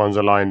sure that everyone's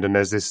aligned and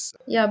there's this.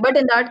 Yeah, but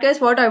in that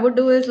case, what I would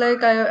do is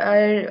like I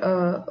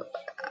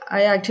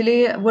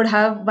actually would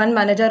have one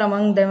manager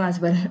among them as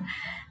well.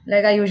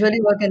 Like I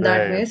usually work in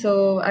that Yeah, way.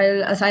 So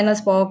I'll assign a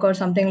SPOC or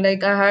something.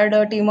 Like I had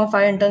a team of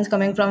 5 interns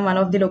coming from one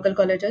of the local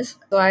colleges.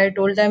 So I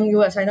told them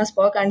you assign a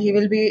SPOC and he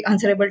will be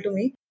answerable to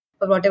me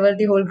for whatever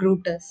the whole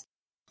group does.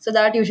 So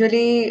that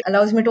usually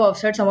allows me to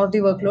offset some of the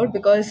workload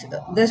because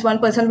this one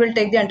person will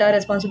take the entire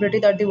responsibility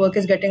that the work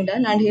is getting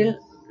done and he'll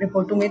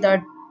report to me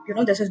that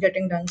this is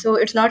getting done. So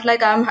it's not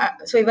like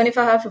so even if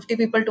I have 50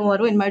 people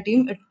tomorrow in my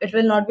team, it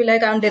will not be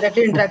like I'm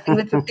directly interacting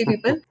with 50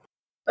 people,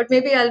 but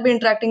maybe I'll be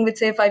interacting with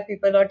say 5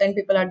 people or 10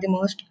 people at the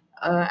most,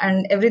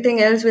 and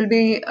everything else will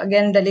be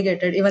again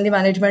delegated. Even the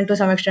management to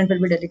some extent will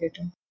be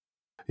delegated.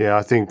 yeah.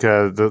 I think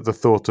the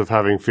thought of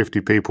having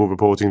 50 people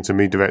reporting to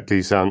me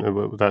directly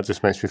that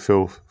just makes me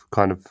feel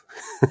kind of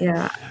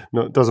Yeah.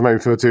 doesn't make me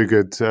feel too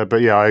good.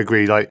 But yeah, I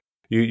agree. Like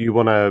you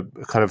want to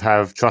kind of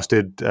have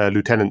trusted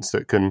lieutenants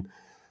that can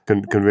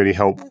really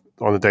help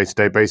on a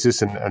day-to-day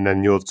basis, and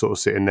then you're sort of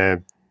sitting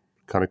there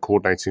kind of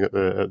coordinating at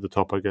the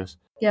top, I guess.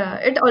 Yeah,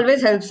 it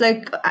always helps.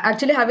 Like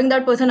actually having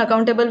that person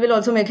accountable will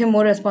also make him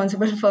more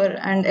responsible for,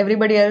 and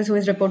everybody else who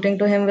is reporting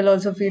to him will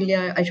also feel,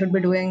 yeah, I should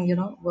be doing,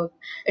 work.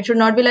 It should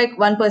not be like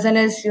one person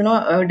is,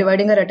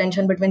 dividing her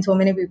attention between so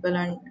many people,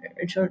 and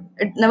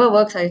it never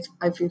works. I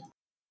feel.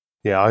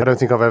 Yeah, I don't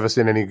think I've ever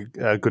seen any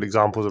good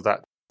examples of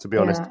that, to be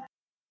honest. Yeah.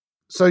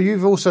 So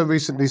you've also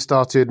recently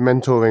started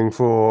mentoring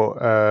for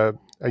a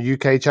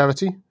UK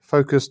charity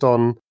focused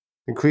on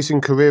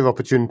increasing career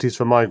opportunities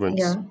for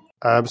migrants.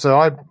 Yeah. So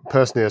I'm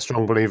personally a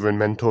strong believer in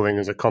mentoring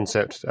as a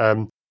concept.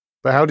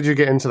 But how did you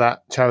get into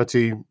that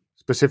charity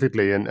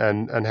specifically,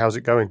 and how's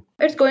it going?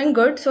 It's going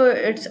good. So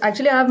it's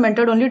actually I have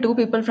mentored only 2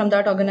 people from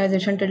that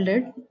organization till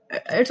date.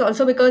 It's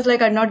also because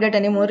like I did not get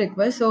any more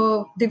requests.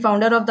 So the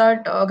founder of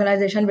that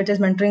organization, which is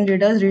mentoring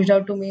leaders, reached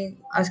out to me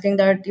asking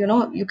that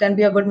you can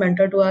be a good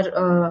mentor to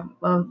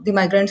our the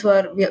migrants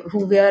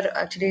who we are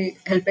actually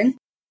helping.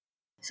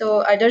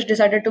 So I just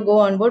decided to go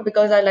on board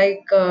because I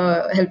like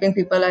helping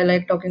people. I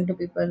like talking to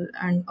people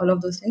and all of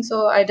those things.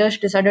 So I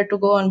just decided to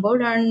go on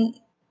board, and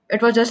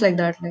it was just like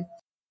that. Like.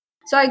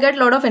 So I get a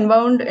lot of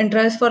inbound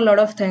interest for a lot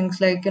of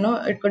things. Like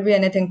it could be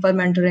anything for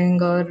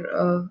mentoring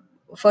or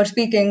for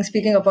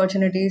speaking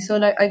opportunities. So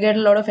like I get a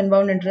lot of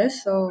inbound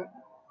interest. So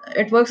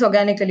it works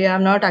organically.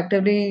 I'm not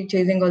actively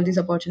chasing all these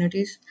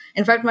opportunities.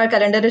 In fact, my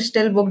calendar is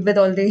still booked with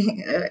all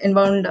the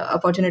inbound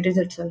opportunities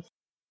itself.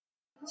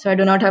 So I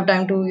do not have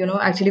time to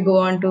actually go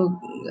on to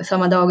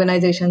some other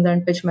organizations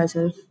and pitch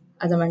myself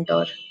as a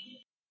mentor.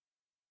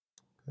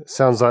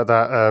 Sounds like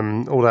that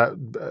all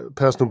that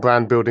personal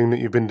brand building that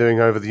you've been doing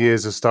over the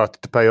years has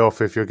started to pay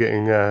off if you're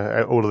getting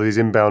all of these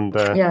inbound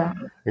Yeah. Yeah.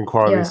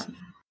 inquiries.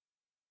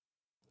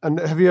 And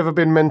have you ever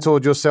been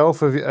mentored yourself?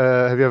 Have you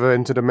ever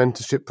entered a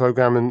mentorship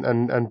program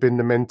and been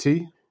the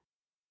mentee?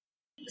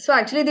 So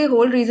actually, the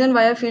whole reason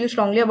why I feel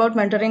strongly about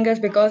mentoring is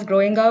because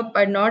growing up,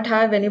 I did not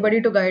have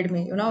anybody to guide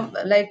me.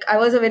 Like I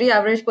was a very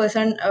average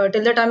person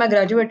till the time I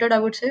graduated, I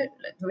would say,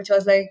 which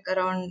was like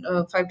around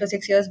 5 to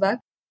 6 years back.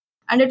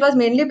 And it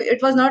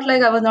was not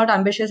like I was not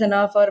ambitious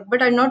enough,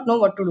 but I did not know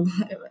what to do.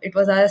 It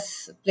was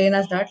as plain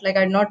as that. Like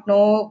I did not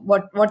know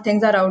what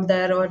things are out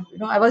there, or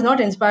I was not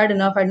inspired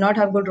enough. I did not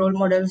have good role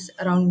models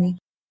around me.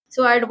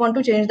 So I'd want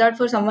to change that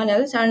for someone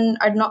else, and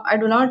I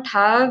do not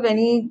have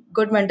any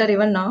good mentor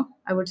even now,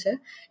 I would say.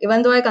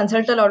 Even though I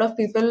consult a lot of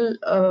people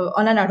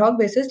on an ad hoc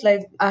basis,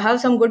 like I have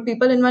some good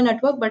people in my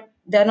network, but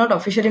they're not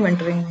officially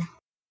mentoring me.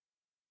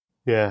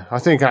 Yeah, I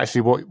think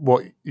actually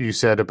what you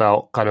said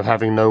about kind of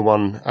having no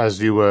one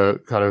as you were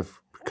kind of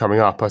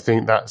coming up, I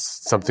think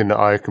that's something that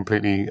I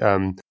completely,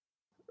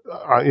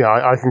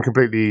 I can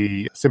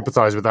completely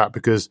sympathise with that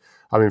because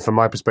I mean, from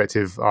my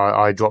perspective,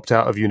 I dropped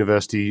out of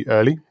university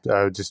early,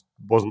 just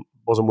wasn't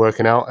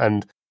working out,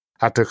 and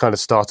had to kind of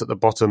start at the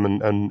bottom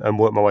and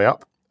work my way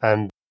up,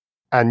 and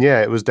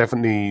yeah, it was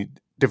definitely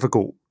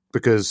difficult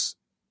because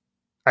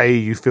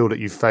you feel that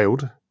you've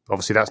failed.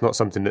 Obviously, that's not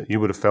something that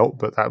you would have felt,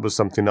 but that was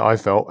something that I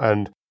felt.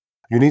 And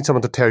you need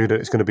someone to tell you that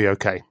it's going to be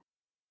okay.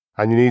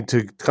 And you need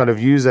to kind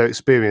of use their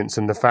experience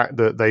and the fact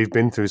that they've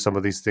been through some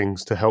of these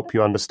things to help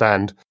you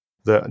understand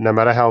that no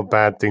matter how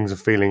bad things are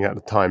feeling at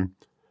the time,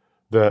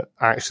 that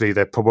actually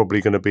they're probably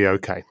going to be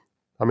okay.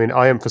 I mean,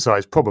 I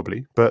emphasize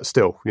probably, but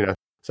still,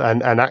 So,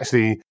 and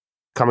actually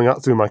coming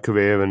up through my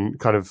career and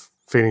kind of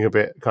feeling a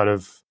bit kind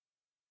of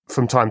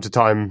from time to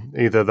time,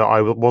 either that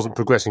I wasn't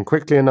progressing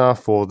quickly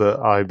enough or that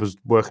I was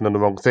working on the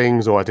wrong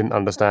things or I didn't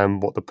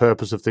understand what the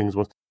purpose of things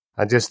was.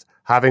 And just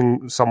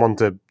having someone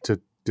to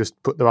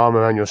just put their arm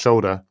around your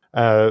shoulder,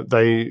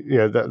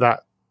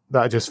 that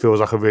just feels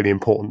like a really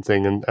important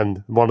thing.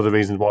 And one of the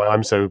reasons why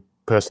I'm so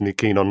personally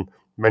keen on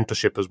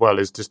mentorship as well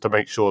is just to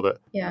make sure that.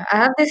 Yeah, I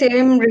have the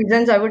same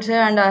reasons, I would say,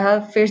 and I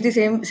have faced the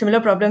same similar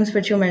problems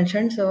which you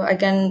mentioned. So I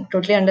can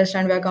totally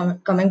understand where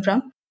coming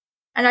from.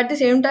 And at the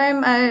same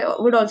time, I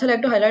would also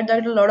like to highlight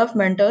that a lot of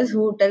mentors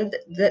who tell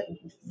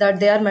that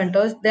they are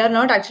mentors, they are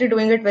not actually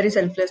doing it very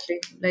selflessly.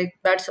 Like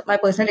that's my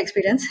personal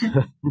experience.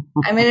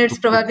 I mean, it's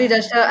probably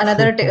just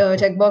another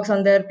checkbox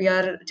on their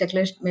PR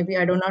checklist. Maybe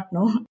I do not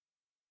know,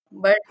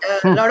 but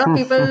a lot of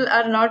people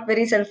are not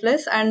very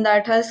selfless, and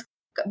that has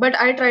But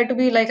I try to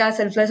be like as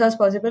selfless as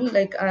possible.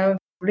 Like I've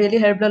really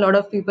helped a lot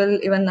of people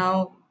even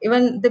now.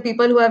 Even the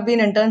people who have been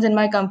interns in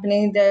my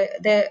company,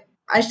 they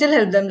I still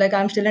help them. Like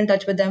I'm still in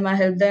touch with them. I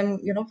help them,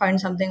 find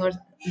something or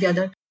the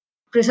other.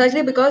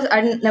 Precisely because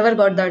I never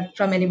got that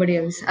from anybody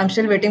else. I'm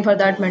still waiting for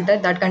that mentor,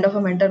 that kind of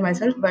a mentor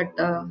myself. But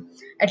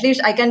at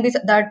least I can be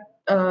that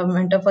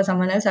mentor for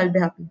someone else. I'll be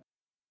happy.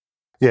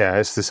 Yeah,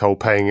 it's this whole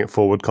paying it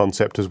forward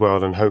concept as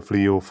well, and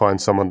hopefully you'll find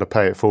someone to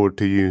pay it forward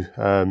to you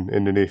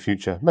in the near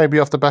future. Maybe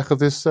off the back of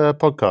this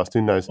podcast,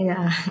 who knows?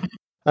 Yeah.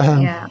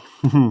 Um, Yeah.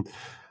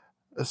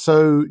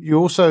 So you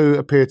also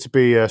appear to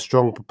be a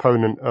strong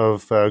proponent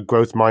of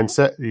growth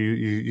mindset.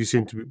 You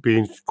seem to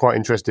be quite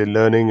interested in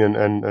learning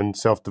and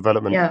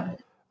self-development. Yeah.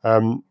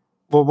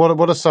 Well,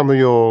 what are some of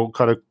your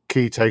kind of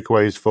key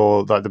takeaways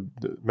for like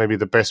maybe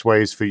the best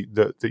ways for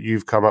that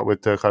you've come up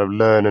with to kind of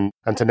learn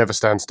and to never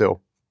stand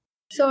still?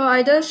 So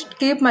I just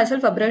keep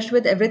myself abreast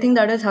with everything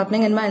that is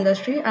happening in my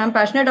industry. I'm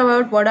passionate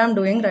about what I'm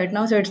doing right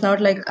now, so it's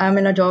not like I'm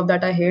in a job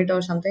that I hate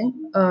or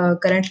something.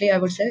 Currently, I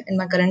would say in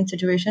my current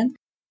situation.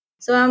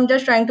 So I'm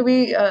just trying to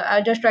be.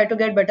 I just try to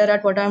get better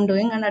at what I'm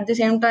doing, and at the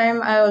same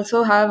time, I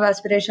also have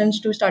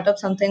aspirations to start up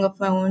something of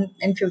my own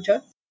in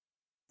future.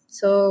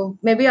 So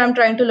maybe I'm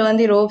trying to learn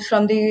the ropes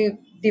from the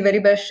very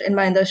best in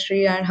my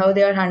industry and how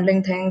they are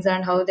handling things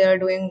and how they are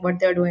doing what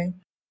they are doing.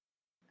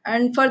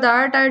 And for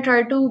that, I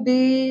try to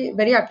be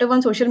very active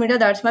on social media.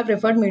 That's my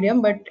preferred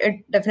medium, but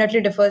it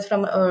definitely differs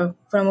from a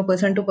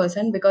person to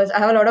person, because I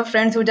have a lot of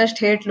friends who just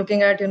hate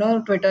looking at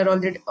Twitter all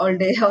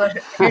day or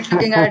hate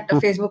looking at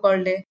Facebook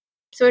all day.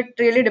 So it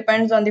really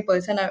depends on the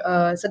person.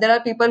 So there are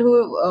people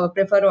who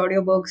prefer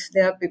audiobooks.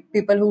 There are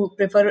people who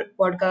prefer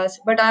podcasts,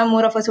 but I'm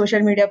more of a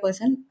social media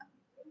person.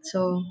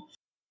 So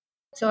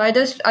I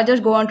just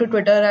go on to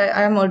Twitter.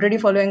 I am already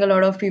following a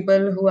lot of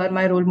people who are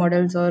my role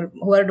models or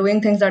who are doing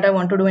things that I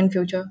want to do in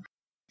future.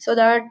 So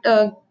that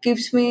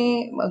keeps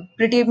me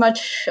pretty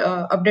much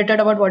updated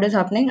about what is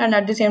happening, and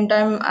at the same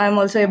time, I am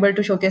also able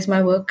to showcase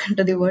my work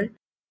to the world.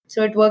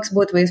 So it works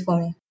both ways for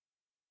me.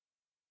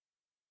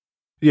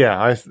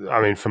 Yeah,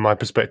 I mean, from my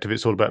perspective,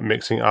 it's all about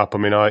mixing it up. I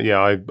mean,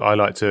 I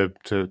like to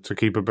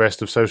keep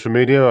abreast of social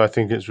media. I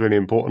think it's really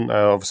important.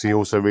 Obviously,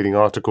 also reading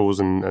articles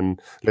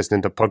and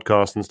listening to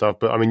podcasts and stuff.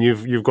 But I mean,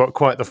 you've got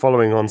quite the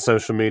following on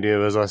social media,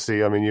 as I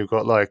see. I mean, you've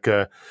got like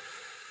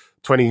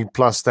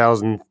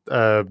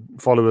 20,000+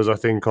 followers, I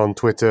think, on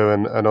Twitter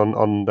and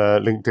on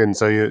LinkedIn.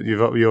 So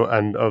you're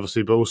and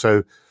obviously, but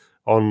also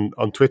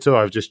on Twitter,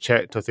 I've just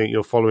checked. I think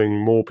you're following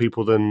more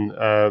people than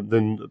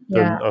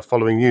Yeah, are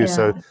following you.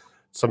 So yeah.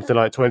 something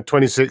like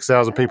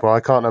 26,000 people.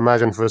 I can't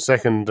imagine for a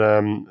second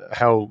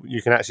how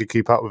you can actually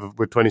keep up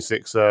with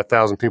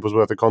 26,000 people's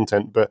worth of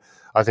content. But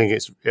I think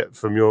it's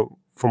from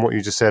what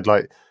you just said,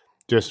 like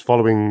just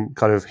following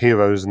kind of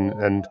heroes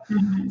and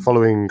Mhm.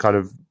 following kind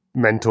of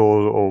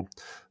mentors, or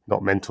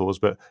not mentors,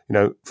 but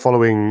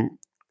following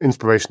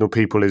inspirational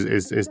people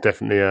is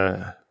definitely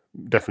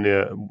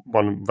a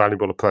one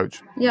valuable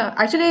approach. Yeah,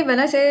 actually, when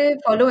I say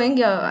following,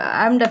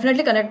 yeah, I'm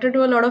definitely connected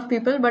to a lot of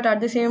people, but at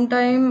the same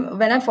time,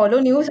 when I follow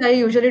news, I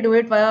usually do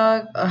it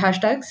via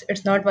hashtags.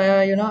 It's not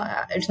via,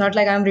 it's not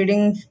like I'm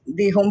reading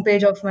the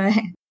homepage of my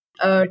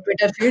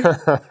Twitter feed,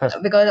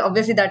 because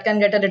obviously that can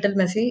get a little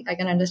messy. I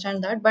can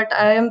understand that. But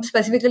I am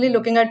specifically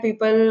looking at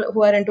people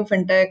who are into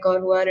fintech or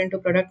who are into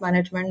product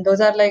management.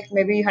 Those are like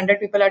maybe 100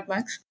 people at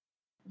max.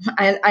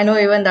 I know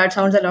even that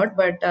sounds a lot,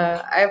 but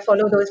I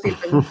follow those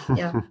people.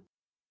 Yeah.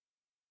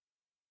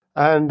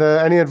 And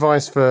any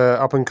advice for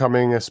up and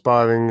coming,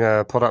 aspiring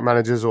product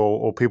managers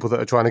or people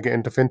that are trying to get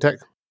into fintech?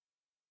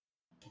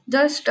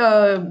 Just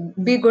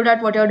be good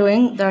at what you're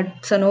doing.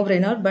 That's a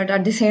no-brainer. But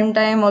at the same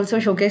time, also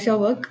showcase your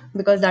work,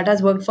 because that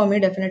has worked for me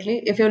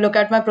definitely. If you look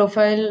at my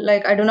profile,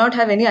 like I do not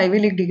have any Ivy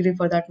League degree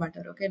for that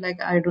matter. Okay,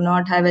 like I do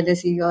not have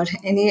LSE or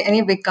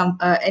any big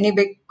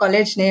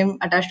college name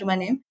attached to my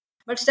name.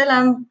 But still,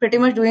 I'm pretty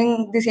much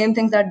doing the same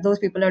things that those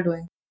people are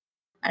doing,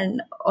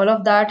 and all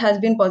of that has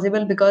been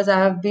possible because I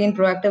have been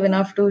proactive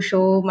enough to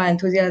show my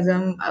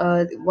enthusiasm,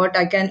 what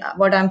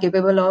I'm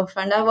capable of,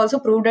 and I've also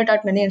proved it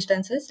at many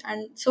instances.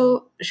 And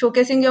so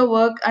showcasing your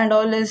work and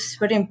all is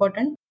very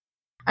important.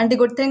 And the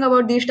good thing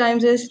about these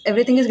times is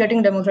everything is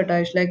getting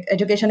democratized. Like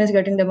education is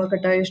getting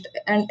democratized,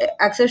 and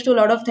access to a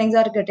lot of things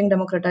are getting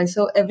democratized.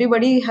 So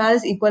everybody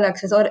has equal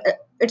access, or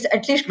it's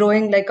at least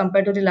growing, like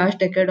compared to the last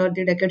decade or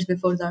the decades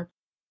before that.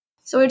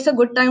 So it's a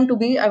good time to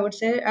be, I would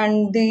say.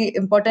 And the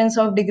importance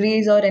of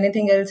degrees or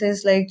anything else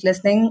is like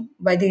lessening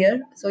by the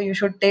year. So you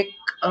should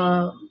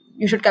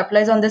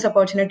capitalize on this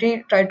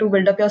opportunity, try to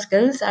build up your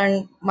skills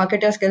and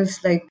market your skills,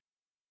 like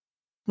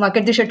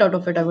market the shit out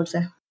of it, I would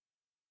say.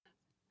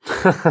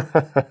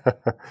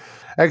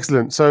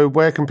 Excellent. So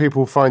where can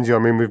people find you? I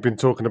mean, we've been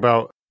talking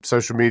about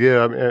social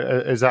media.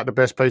 Is that the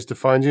best place to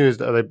find you?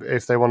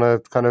 If they want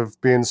to kind of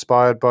be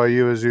inspired by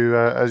you as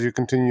you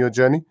continue your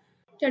journey?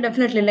 Yeah,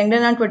 definitely.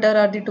 LinkedIn and Twitter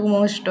are the two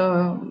most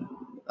uh,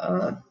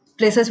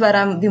 places where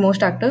I'm the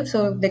most active.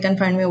 So they can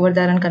find me over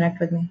there and connect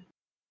with me.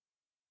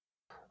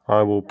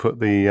 I will put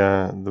the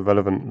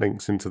relevant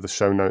links into the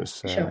show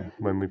notes Sure.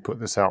 when we put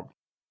this out.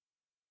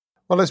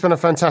 Well, it's been a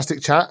fantastic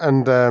chat,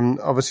 and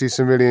obviously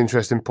some really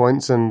interesting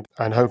points, and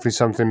hopefully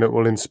something that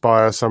will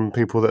inspire some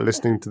people that are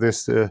listening to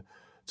this to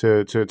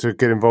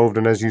get involved,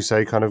 and as you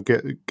say, kind of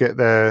get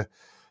their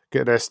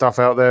stuff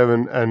out there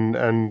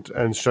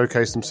and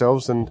showcase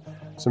themselves, and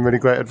some really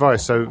great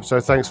advice. So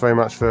thanks very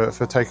much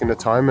for taking the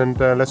time, and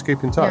let's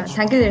keep in touch. Yeah,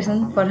 thank you,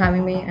 Jason, for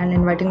having me and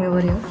inviting me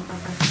over here.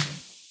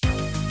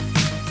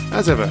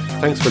 As ever,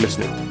 thanks for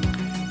listening.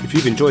 If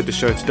you've enjoyed the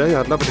show today,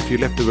 I'd love it if you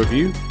left a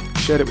review,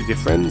 shared it with your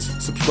friends,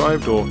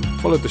 subscribed, or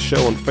followed the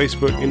show on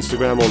Facebook,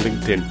 Instagram, or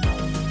LinkedIn.